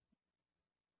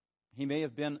 He may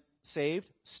have been saved,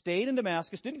 stayed in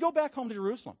Damascus, didn't go back home to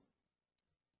Jerusalem.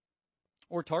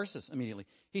 Or Tarsus immediately.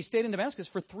 He stayed in Damascus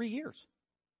for 3 years.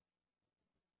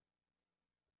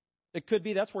 It could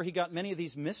be that's where he got many of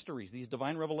these mysteries, these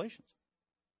divine revelations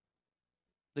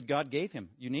that God gave him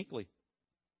uniquely,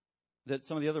 that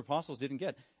some of the other apostles didn't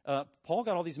get. Paul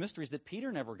got all these mysteries that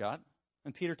Peter never got,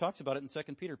 and Peter talks about it in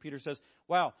 2 Peter. Peter says,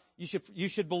 wow, you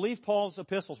should believe Paul's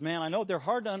epistles. Man, I know they're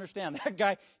hard to understand. That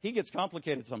guy, he gets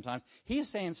complicated sometimes. He is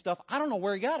saying stuff, I don't know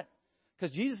where he got it.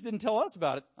 Because Jesus didn't tell us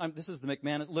about it. This is the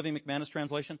Living McManus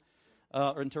translation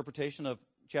or interpretation of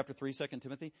chapter 3, 2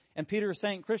 Timothy. And Peter is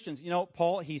saying, Christians,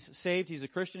 Paul, he's saved, he's a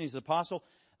Christian, he's an apostle.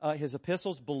 His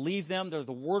epistles, believe them, they're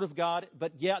the Word of God.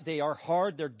 But yeah, they are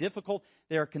hard, they're difficult,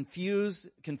 they are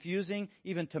confusing,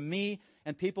 even to me.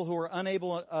 And people who are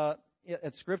unable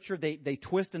at Scripture, they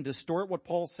twist and distort what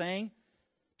Paul's saying.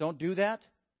 Don't do that.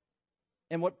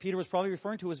 And what Peter was probably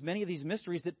referring to is many of these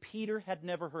mysteries that Peter had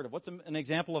never heard of. What's an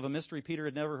example of a mystery Peter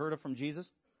had never heard of from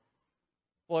Jesus?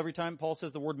 Well, every time Paul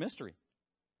says the word mystery.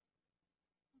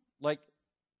 Like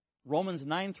Romans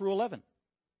 9 through 11.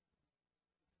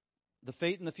 The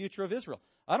fate and the future of Israel.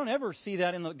 I don't ever see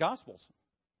that in the Gospels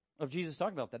of Jesus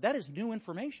talking about that. That is new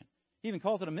information. He even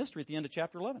calls it a mystery at the end of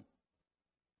chapter 11.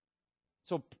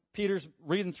 So Peter's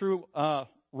reading through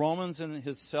Romans in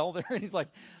his cell there, and he's like,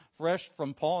 fresh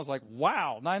from Paul. He's like,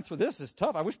 wow, 9 through this is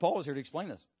tough. I wish Paul was here to explain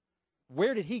this.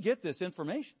 Where did he get this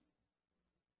information?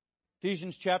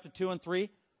 Ephesians chapter 2 and 3,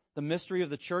 the mystery of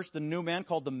the church, the new man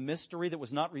called the mystery that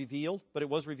was not revealed, but it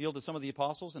was revealed to some of the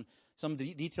apostles and some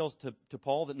details to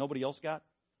Paul that nobody else got.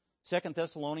 2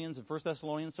 Thessalonians and 1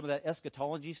 Thessalonians, some of that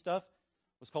eschatology stuff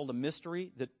was called a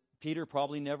mystery that Peter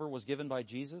probably never was given by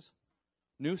Jesus.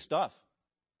 New stuff,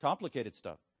 complicated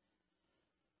stuff.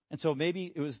 And so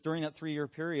maybe it was during that 3-year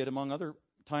period, among other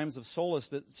times of solace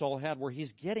that Saul had, where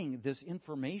he's getting this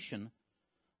information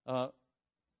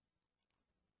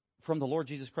from the Lord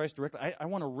Jesus Christ directly. I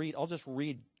want to read, I'll just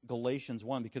read Galatians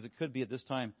 1, because it could be at this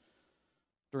time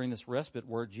during this respite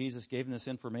where Jesus gave him this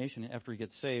information after he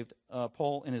gets saved.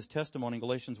 Paul, in his testimony in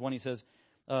Galatians 1, he says,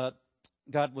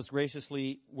 God was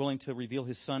graciously willing to reveal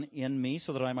his Son in me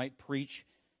so that I might preach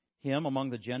him among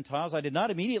the Gentiles. I did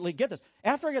not immediately, get this,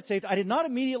 after I got saved, I did not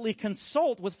immediately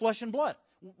consult with flesh and blood.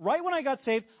 Right when I got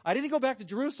saved, I didn't go back to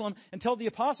Jerusalem and tell the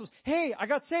apostles, hey, I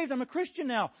got saved, I'm a Christian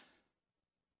now.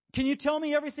 Can you tell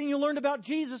me everything you learned about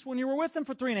Jesus when you were with him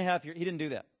for 3.5 years? He didn't do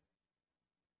that.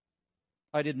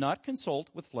 I did not consult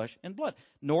with flesh and blood,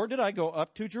 nor did I go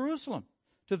up to Jerusalem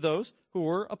to those who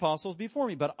were apostles before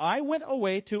me. But I went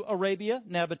away to Arabia,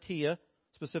 Nabatea,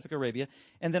 specific Arabia,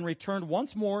 and then returned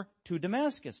once more to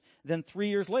Damascus. Then 3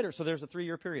 years later, so there's a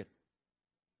 3-year period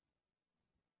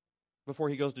before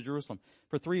he goes to Jerusalem.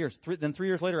 For 3 years. Then 3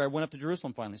 years later, I went up to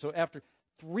Jerusalem finally. So after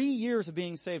 3 years of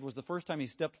being saved was the first time he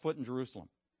stepped foot in Jerusalem.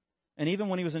 And even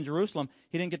when he was in Jerusalem,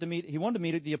 he didn't get to meet, he wanted to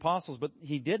meet the apostles, but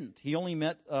he didn't. He only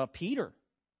met Peter.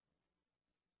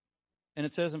 And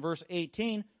it says in verse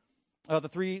 18, the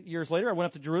 3 years later, I went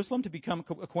up to Jerusalem to become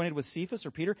acquainted with Cephas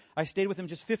or Peter. I stayed with him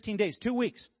just 15 days, 2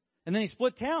 weeks. And then he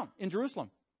split town in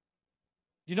Jerusalem.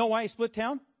 Do you know why he split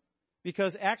town?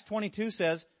 Because Acts 22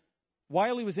 says,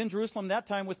 while he was in Jerusalem that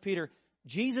time with Peter,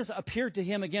 Jesus appeared to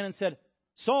him again and said,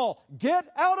 Saul, get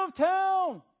out of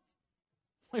town.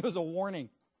 It was a warning.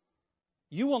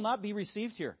 You will not be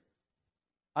received here.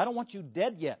 I don't want you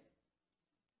dead yet.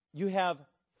 You have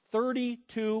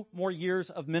 32 more years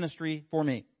of ministry for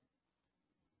me.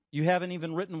 You haven't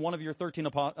even written one of your 13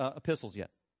 epistles yet.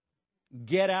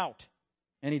 Get out.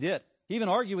 And he did. He even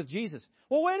argued with Jesus.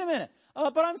 Well, wait a minute.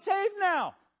 But I'm saved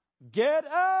now. Get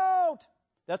out.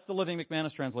 That's the Living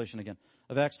McManus translation again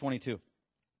of Acts 22.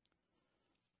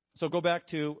 So go back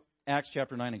to Acts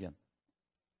chapter 9 again.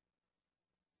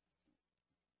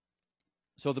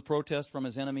 So the protest from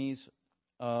his enemies,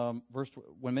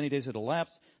 when many days had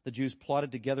elapsed, the Jews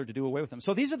plotted together to do away with him.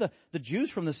 So these are the Jews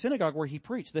from the synagogue where he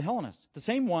preached, the Hellenists, the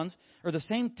same ones, or the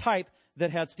same type that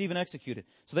had Stephen executed.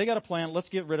 So they got a plan, let's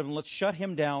get rid of him, let's shut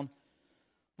him down.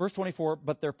 Verse 24,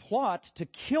 but their plot to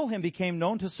kill him became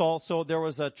known to Saul, so there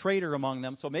was a traitor among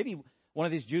them. So maybe one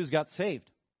of these Jews got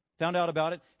saved, found out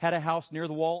about it, had a house near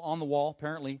the wall, on the wall,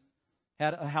 apparently,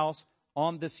 had a house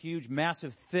on this huge,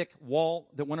 massive, thick wall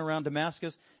that went around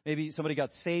Damascus. Maybe somebody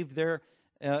got saved there,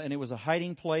 and it was a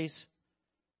hiding place.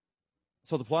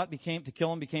 So the plot to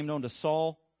kill him became known to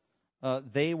Saul.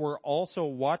 They were also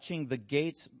watching the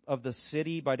gates of the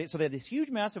city by day. So they had this huge,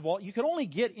 massive wall. You could only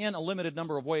get in a limited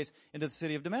number of ways into the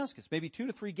city of Damascus. Maybe 2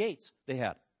 to 3 gates they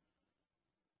had.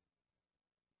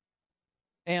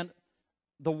 And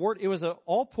the word, it was a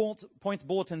all points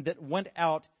bulletin that went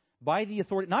out by the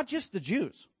authority, not just the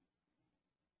Jews,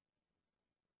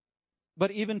 but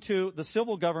even to the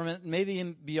civil government, maybe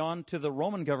beyond to the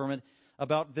Roman government,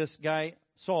 about this guy,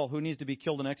 Saul, who needs to be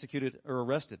killed and executed or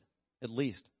arrested, at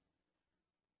least.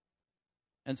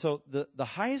 And so the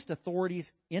highest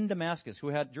authorities in Damascus, who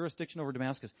had jurisdiction over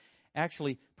Damascus,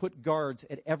 actually put guards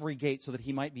at every gate so that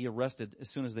he might be arrested as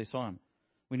soon as they saw him.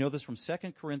 We know this from 2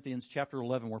 Corinthians chapter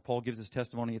 11, where Paul gives his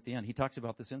testimony at the end. He talks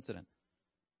about this incident,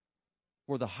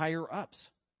 where the higher ups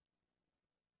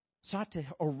sought to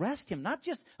arrest him, not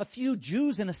just a few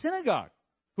Jews in a synagogue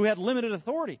who had limited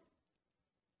authority.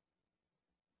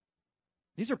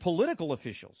 These are political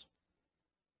officials.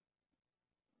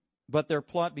 But their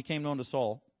plot became known to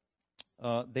Saul.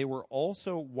 They were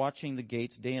also watching the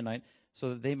gates day and night so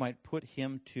that they might put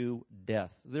him to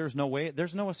death. There's no way,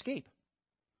 there's no escape.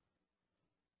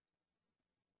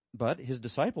 But his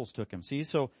disciples took him. See,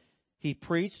 so he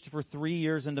preached for 3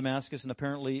 years in Damascus, and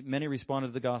apparently many responded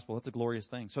to the gospel. That's a glorious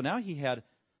thing. So now he had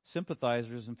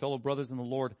sympathizers and fellow brothers in the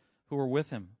Lord who were with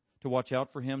him to watch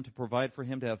out for him, to provide for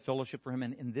him, to have fellowship for him,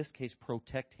 and in this case,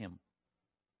 protect him.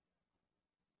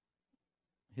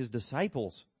 his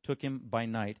disciples took him by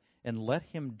night and let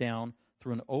him down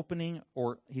through an opening,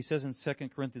 or he says in 2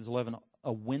 Corinthians 11,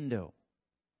 a window.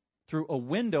 Through a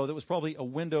window that was probably a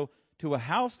window to a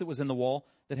house that was in the wall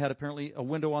that had apparently a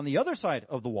window on the other side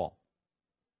of the wall.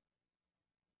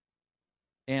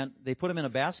 And they put him in a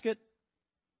basket,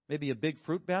 maybe a big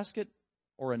fruit basket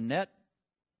or a net,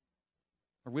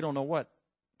 or we don't know what,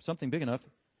 something big enough,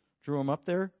 drew him up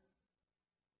there,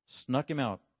 snuck him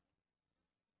out,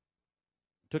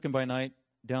 took him by night,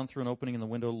 down through an opening in the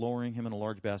window, lowering him in a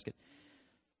large basket.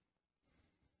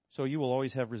 So you will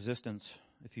always have resistance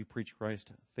if you preach Christ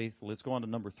faithfully. Let's go on to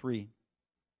number 3.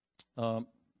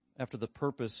 After the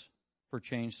purpose for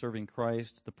change, serving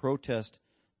Christ, the protest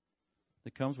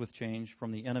that comes with change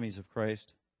from the enemies of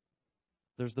Christ,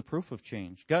 there's the proof of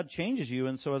change. God changes you,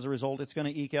 and so as a result, it's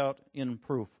going to eke out in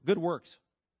proof. Good works.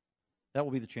 That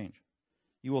will be the change.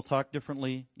 You will talk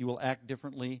differently. You will act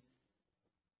differently.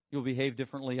 You will behave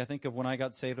differently. I think of when I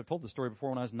got saved. I've told the story before.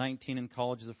 When I was 19 in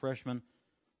college as a freshman,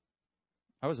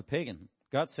 I was a pagan.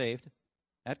 Got saved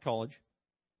at college.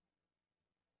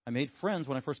 I made friends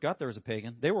when I first got there as a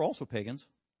pagan. They were also pagans.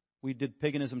 We did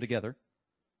paganism together.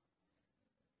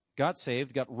 Got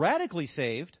saved, got radically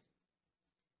saved.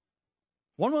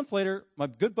 1 month later, my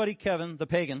good buddy Kevin, the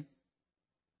pagan,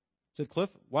 said, Cliff,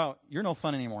 wow, you're no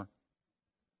fun anymore.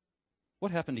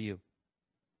 What happened to you?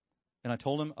 And I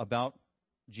told him about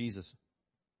Jesus.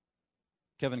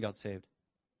 Kevin got saved.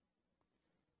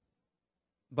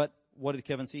 But what did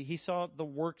Kevin see? He saw the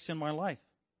works in my life.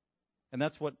 And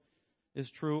that's what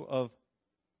is true of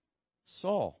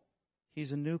Saul.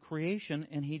 He's a new creation,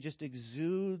 and he just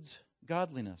exudes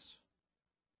godliness.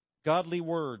 Godly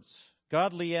words,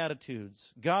 godly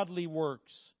attitudes, godly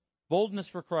works, boldness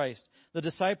for Christ. The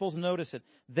disciples notice it.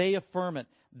 They affirm it.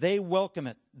 They welcome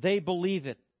it. They believe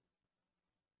it.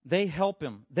 They help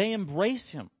him. They embrace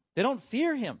him. They don't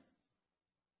fear him.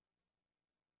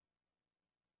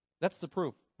 That's the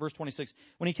proof. Verse 26.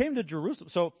 When he came to Jerusalem,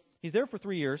 so he's there for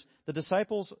 3 years. The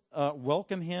disciples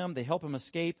welcome him. They help him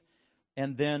escape.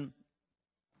 And then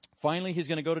finally he's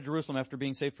going to go to Jerusalem after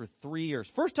being saved for 3 years.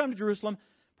 First time to Jerusalem,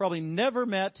 probably never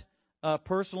met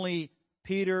personally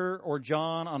Peter or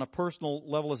John on a personal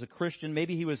level as a Christian.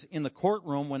 Maybe he was in the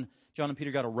courtroom when John and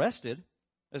Peter got arrested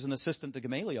as an assistant to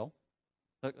Gamaliel,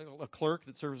 a clerk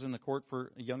that serves in the court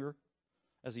for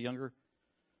as a younger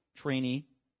trainee.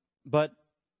 But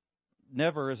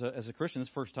never as a Christian, this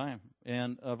first time.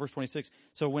 And verse 26,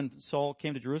 so when Saul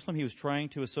came to Jerusalem, he was trying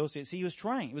to associate. See, he was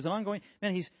trying. It was an ongoing,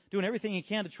 he's doing everything he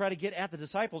can to try to get at the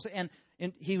disciples. And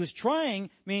he was trying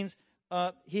means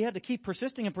he had to keep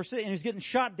persisting and he was getting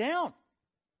shot down.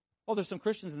 Oh, there's some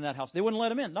Christians in that house. They wouldn't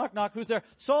let him in. Knock, knock, who's there?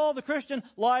 Saul, the Christian,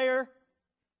 liar.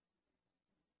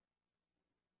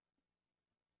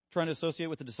 Trying to associate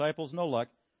with the disciples, no luck.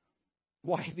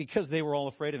 Why? Because they were all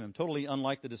afraid of him. Totally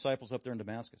unlike the disciples up there in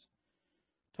Damascus.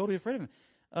 Totally afraid of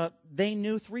him. They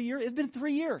knew 3 years. It's been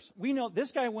 3 years. We know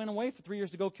this guy went away for 3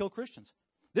 years to go kill Christians.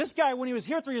 This guy, when he was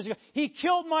here 3 years ago, he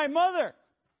killed my mother.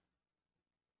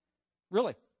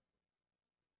 Really.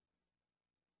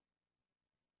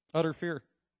 Utter fear.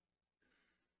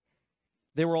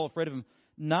 They were all afraid of him,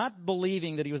 not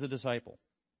believing that he was a disciple.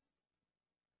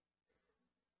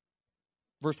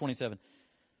 Verse 27.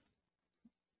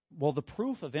 Well, the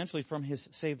proof eventually from his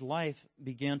saved life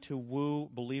began to woo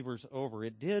believers over.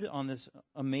 It did on this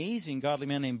amazing godly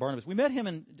man named Barnabas. We met him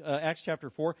in Acts chapter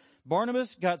 4.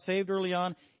 Barnabas got saved early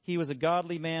on. He was a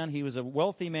godly man. He was a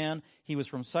wealthy man. He was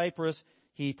from Cyprus.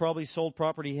 He probably sold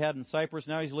property he had in Cyprus.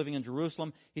 Now he's living in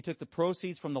Jerusalem. He took the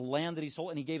proceeds from the land that he sold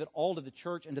and he gave it all to the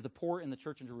church and to the poor in the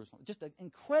church in Jerusalem. Just an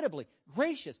incredibly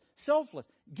gracious, selfless,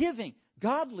 giving,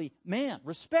 godly man,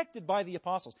 respected by the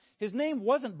apostles. His name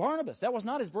wasn't Barnabas. That was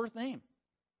not his birth name.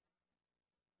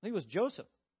 He was Joseph.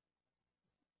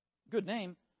 Good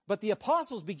name. But the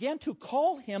apostles began to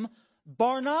call him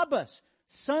Barnabas,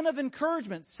 son of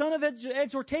encouragement, son of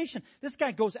exhortation. This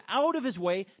guy goes out of his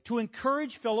way to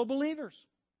encourage fellow believers.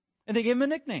 And they gave him a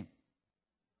nickname.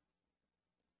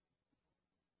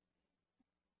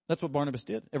 That's what Barnabas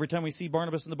did. Every time we see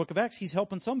Barnabas in the book of Acts, he's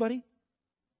helping somebody.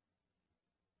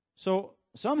 So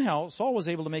somehow Saul was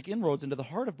able to make inroads into the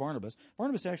heart of Barnabas.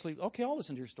 Barnabas actually, okay, I'll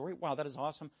listen to your story. Wow, that is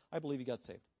awesome. I believe he got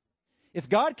saved. If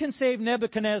God can save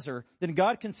Nebuchadnezzar, then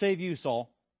God can save you,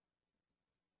 Saul.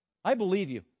 I believe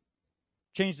you.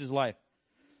 Changed his life.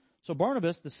 So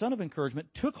Barnabas, the son of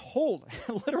encouragement, took hold,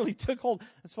 literally took hold.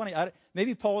 It's funny.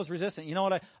 Maybe Paul was resistant. You know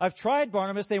what? I've tried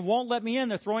Barnabas. They won't let me in.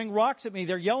 They're throwing rocks at me.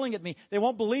 They're yelling at me. They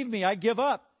won't believe me. I give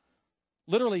up.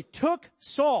 Literally took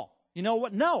Saul. You know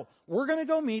what? No, we're going to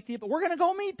go meet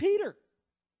Peter.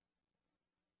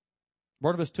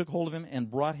 Barnabas took hold of him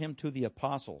and brought him to the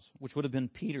apostles, which would have been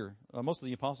Peter. Most of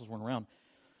the apostles weren't around.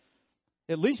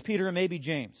 At least Peter and maybe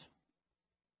James.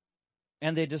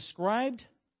 And they described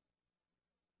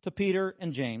to Peter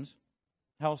and James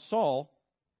how Saul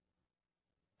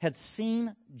had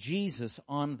seen Jesus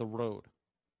on the road.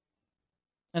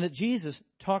 And that Jesus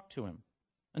talked to him.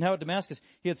 And how at Damascus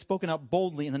he had spoken out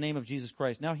boldly in the name of Jesus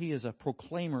Christ. Now he is a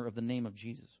proclaimer of the name of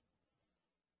Jesus.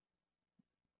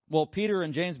 Well, Peter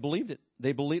and James believed it.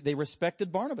 They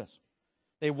respected Barnabas.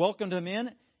 They welcomed him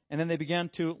in, and then they began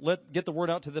to get the word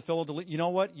out to the fellow. You know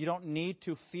what? You don't need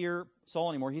to fear Saul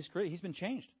anymore. He's been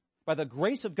changed. By the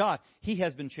grace of God, he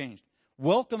has been changed.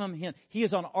 Welcome him in. He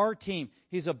is on our team.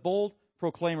 He's a bold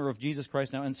proclaimer of Jesus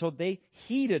Christ now. And so they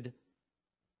heeded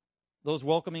those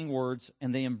welcoming words,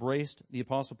 and they embraced the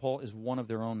Apostle Paul as one of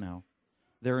their own now.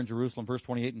 There in Jerusalem, verse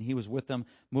 28, and he was with them,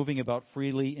 moving about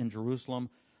freely in Jerusalem.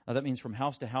 That means from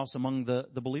house to house among the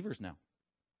believers now.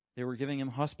 They were giving him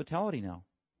hospitality now.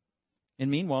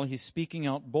 And meanwhile, he's speaking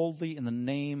out boldly in the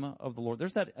name of the Lord.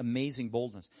 There's that amazing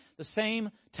boldness. The same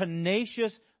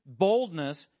tenacious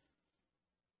boldness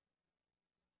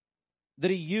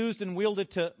that he used and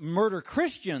wielded to murder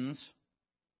Christians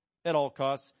at all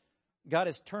costs. God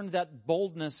has turned that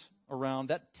boldness around,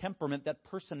 that temperament, that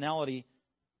personality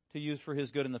to use for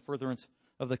his good in the furtherance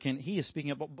of the kingdom. He is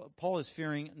speaking up. Paul is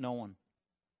fearing no one.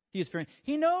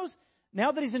 He knows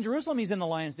now that he's in Jerusalem, he's in the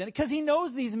lion's den because he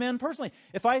knows these men personally.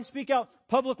 If I speak out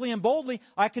publicly and boldly,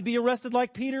 I could be arrested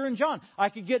like Peter and John. I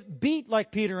could get beat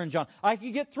like Peter and John. I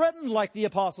could get threatened like the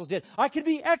apostles did. I could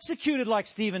be executed like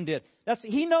Stephen did.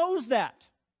 He knows that.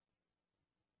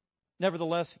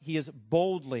 Nevertheless, he is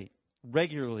boldly,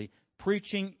 regularly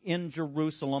preaching in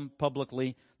Jerusalem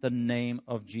publicly the name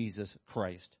of Jesus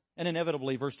Christ. And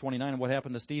inevitably, verse 29, what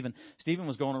happened to Stephen? Stephen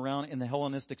was going around in the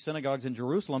Hellenistic synagogues in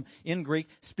Jerusalem, in Greek,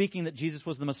 speaking that Jesus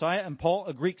was the Messiah. And Paul,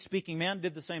 a Greek-speaking man,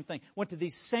 did the same thing. Went to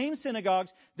these same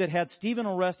synagogues that had Stephen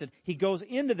arrested. He goes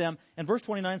into them, and verse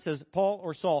 29 says, Paul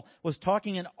or Saul was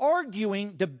talking and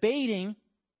arguing, debating.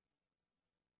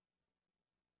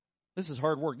 This is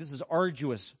hard work. This is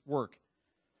arduous work.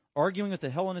 Arguing with the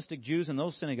Hellenistic Jews in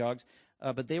those synagogues,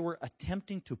 but they were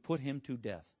attempting to put him to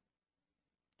death.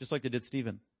 Just like they did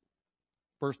Stephen.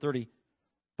 Verse 30,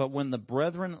 but when the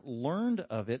brethren learned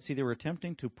of it, see, they were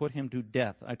attempting to put him to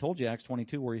death. I told you Acts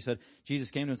 22 where he said, Jesus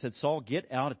came to him and said, Saul, get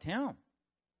out of town.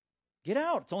 Get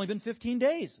out. It's only been 15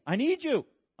 days. I need you.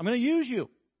 I'm going to use you.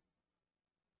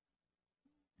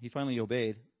 He finally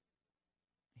obeyed.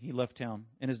 He left town,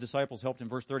 and his disciples helped him.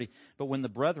 Verse 30, but when the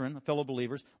brethren, fellow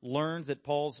believers, learned that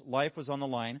Paul's life was on the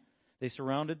line, they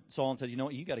surrounded Saul and said, you know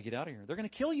what, you got to get out of here. They're going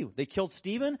to kill you. They killed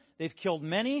Stephen. They've killed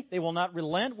many. They will not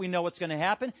relent. We know what's going to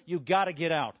happen. You got to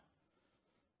get out.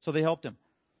 So they helped him.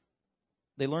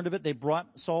 They learned of it. They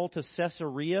brought Saul to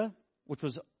Caesarea, which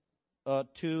was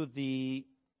to the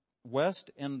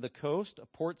west and the coast, a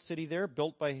port city there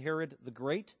built by Herod the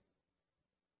Great,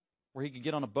 where he could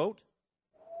get on a boat,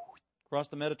 cross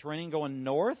the Mediterranean, going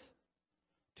north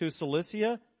to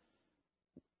Cilicia,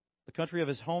 the country of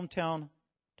his hometown,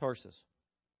 Tarsus.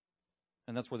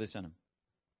 And that's where they sent him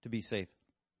to be safe.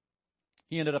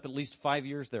 He ended up at least 5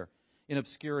 years there in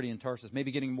obscurity in Tarsus, maybe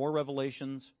getting more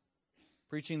revelations,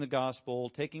 preaching the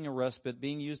gospel, taking a respite,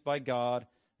 being used by God,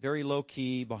 very low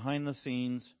key, behind the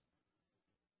scenes,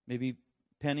 maybe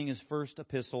penning his first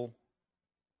epistle,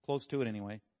 close to it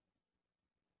anyway.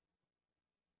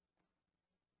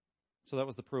 So that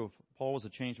was the proof. Paul was a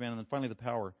changed man. And then finally the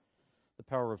power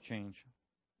of change.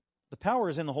 The power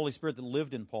is in the Holy Spirit that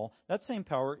lived in Paul. That same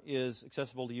power is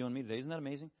accessible to you and me today. Isn't that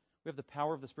amazing? We have the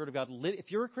power of the Spirit of God.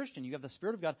 If you're a Christian, you have the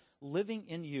Spirit of God living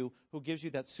in you who gives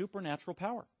you that supernatural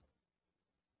power.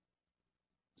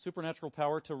 Supernatural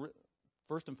power to,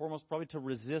 first and foremost, probably to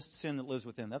resist sin that lives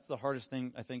within. That's the hardest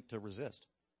thing, I think, to resist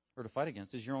or to fight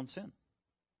against is your own sin.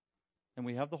 And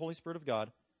we have the Holy Spirit of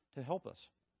God to help us.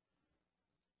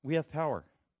 We have power.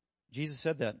 Jesus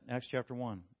said that in Acts chapter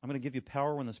 1. I'm going to give you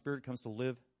power when the Spirit comes to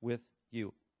live with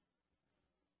you.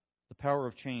 The power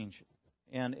of change.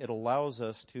 And it allows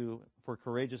us for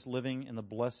courageous living in the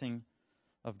blessing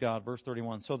of God. Verse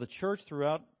 31. So the church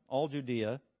throughout all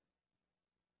Judea,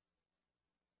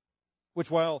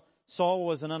 which while Saul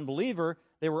was an unbeliever,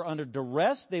 they were under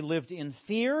duress, they lived in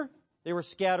fear, they were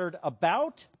scattered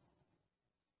about.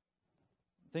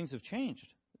 Things have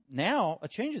changed. Now a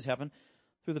change has happened.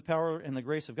 Through the power and the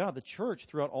grace of God, the church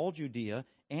throughout all Judea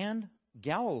and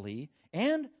Galilee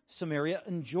and Samaria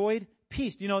enjoyed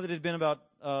peace. Do you know that it had been about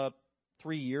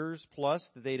 3 years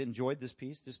plus that they'd enjoyed this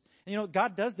peace?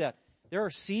 God does that. There are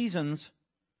seasons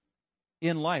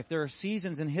in life. There are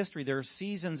seasons in history. There are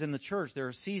seasons in the church. There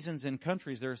are seasons in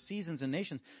countries. There are seasons in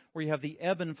nations where you have the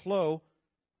ebb and flow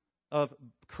of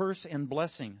curse and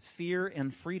blessing, fear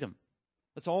and freedom.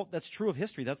 That's true of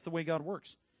history. That's the way God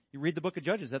works. You read the book of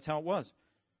Judges. That's how it was.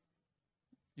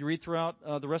 You read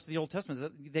throughout the rest of the Old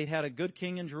Testament. They had a good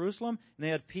king in Jerusalem, and they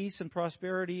had peace and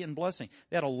prosperity and blessing.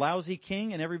 They had a lousy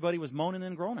king, and everybody was moaning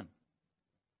and groaning.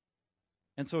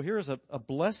 And so here is a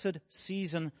blessed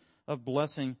season of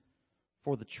blessing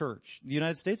for the church. The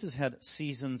United States has had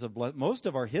seasons of blessing. Most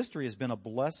of our history has been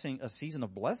a season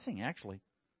of blessing, actually.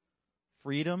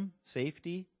 Freedom,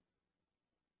 safety.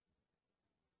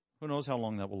 Who knows how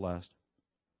long that will last?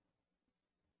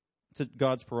 It's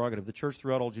God's prerogative. The church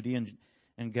throughout all Judea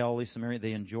and Galilee, Samaria,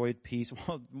 they enjoyed peace.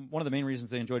 Well, one of the main reasons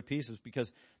they enjoyed peace is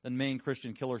because the main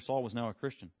Christian killer, Saul, was now a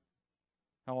Christian.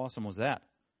 How awesome was that?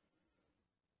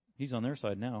 He's on their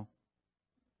side now.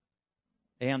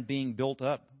 And being built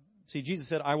up. See, Jesus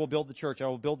said, I will build the church. I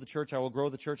will build the church. I will grow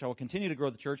the church. I will continue to grow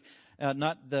the church.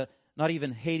 Not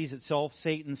even Hades itself,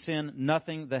 Satan, sin,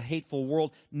 nothing, the hateful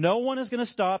world. No one is going to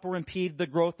stop or impede the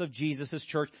growth of Jesus'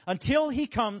 church until he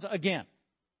comes again.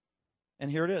 And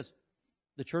here it is.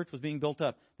 The church was being built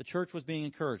up. The church was being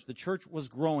encouraged. The church was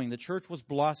growing. The church was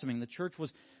blossoming. The church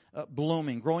was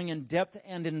blooming, growing in depth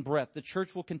and in breadth. The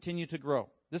church will continue to grow.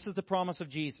 This is the promise of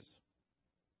Jesus.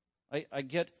 I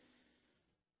get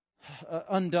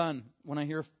undone when I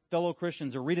hear fellow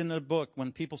Christians or read in a book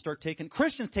when people start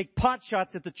Christians take pot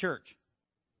shots at the church.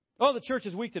 Oh, the church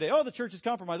is weak today. Oh, the church is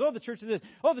compromised. Oh, the church is this.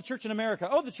 Oh, the church in America.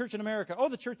 Oh, the church in America. Oh,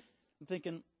 the church. I'm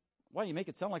thinking, why you make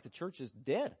it sound like the church is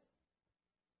dead?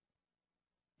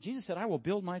 Jesus said, I will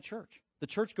build my church. The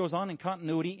church goes on in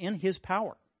continuity in his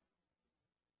power.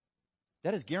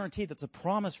 That is guaranteed. That's a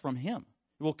promise from him.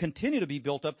 It will continue to be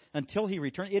built up until he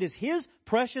returns. It is his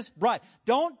precious bride.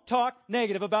 Don't talk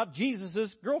negative about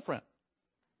Jesus' girlfriend.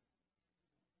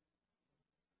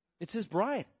 It's his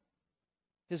bride.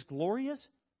 His glorious,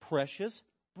 precious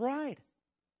bride.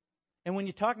 And when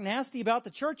you talk nasty about the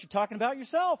church, you're talking about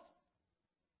yourself.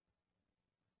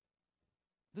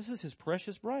 This is his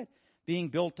precious bride. Being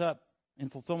built up in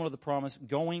fulfillment of the promise,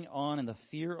 going on in the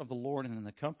fear of the Lord and in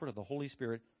the comfort of the Holy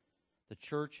Spirit, the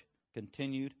church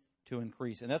continued to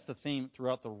increase. And that's the theme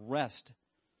throughout the rest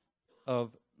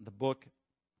of the book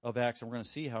of Acts. And we're going to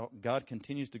see how God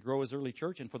continues to grow his early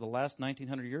church. And for the last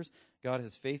 1900 years, God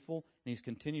is faithful and he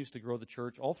continues to grow the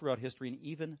church all throughout history and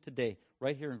even today,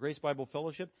 right here in Grace Bible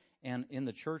Fellowship and in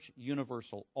the church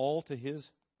universal, all to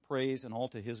his praise and all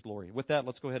to his glory. With that,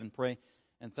 let's go ahead and pray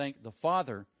and thank the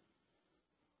Father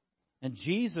and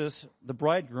Jesus, the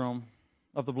bridegroom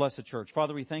of the blessed church.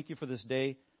 Father, we thank you for this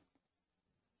day,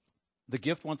 the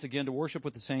gift once again to worship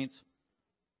with the saints,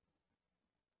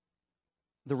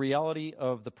 the reality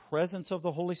of the presence of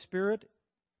the Holy Spirit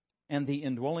and the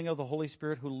indwelling of the Holy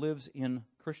Spirit who lives in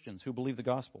Christians, who believe the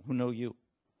gospel, who know you.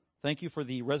 Thank you for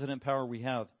the resident power we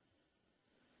have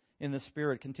in the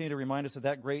Spirit. Continue to remind us of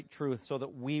that great truth so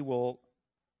that we will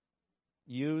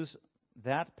use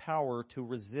that power to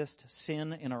resist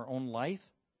sin in our own life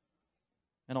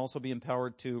and also be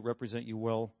empowered to represent you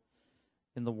well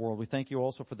in the world. We thank you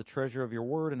also for the treasure of your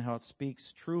word and how it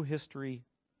speaks true history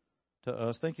to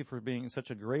us. Thank you for being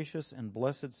such a gracious and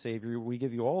blessed Savior. We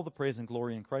give you all the praise and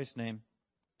glory in Christ's name.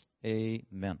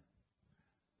 Amen.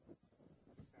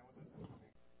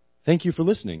 Thank you for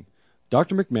listening.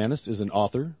 Dr. McManus is an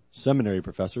author, seminary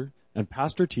professor, and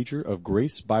pastor teacher of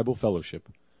Grace Bible Fellowship.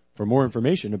 For more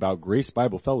information about Grace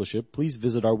Bible Fellowship, please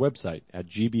visit our website at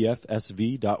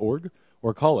gbfsv.org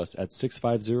or call us at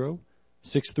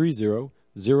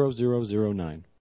 650-630-0009.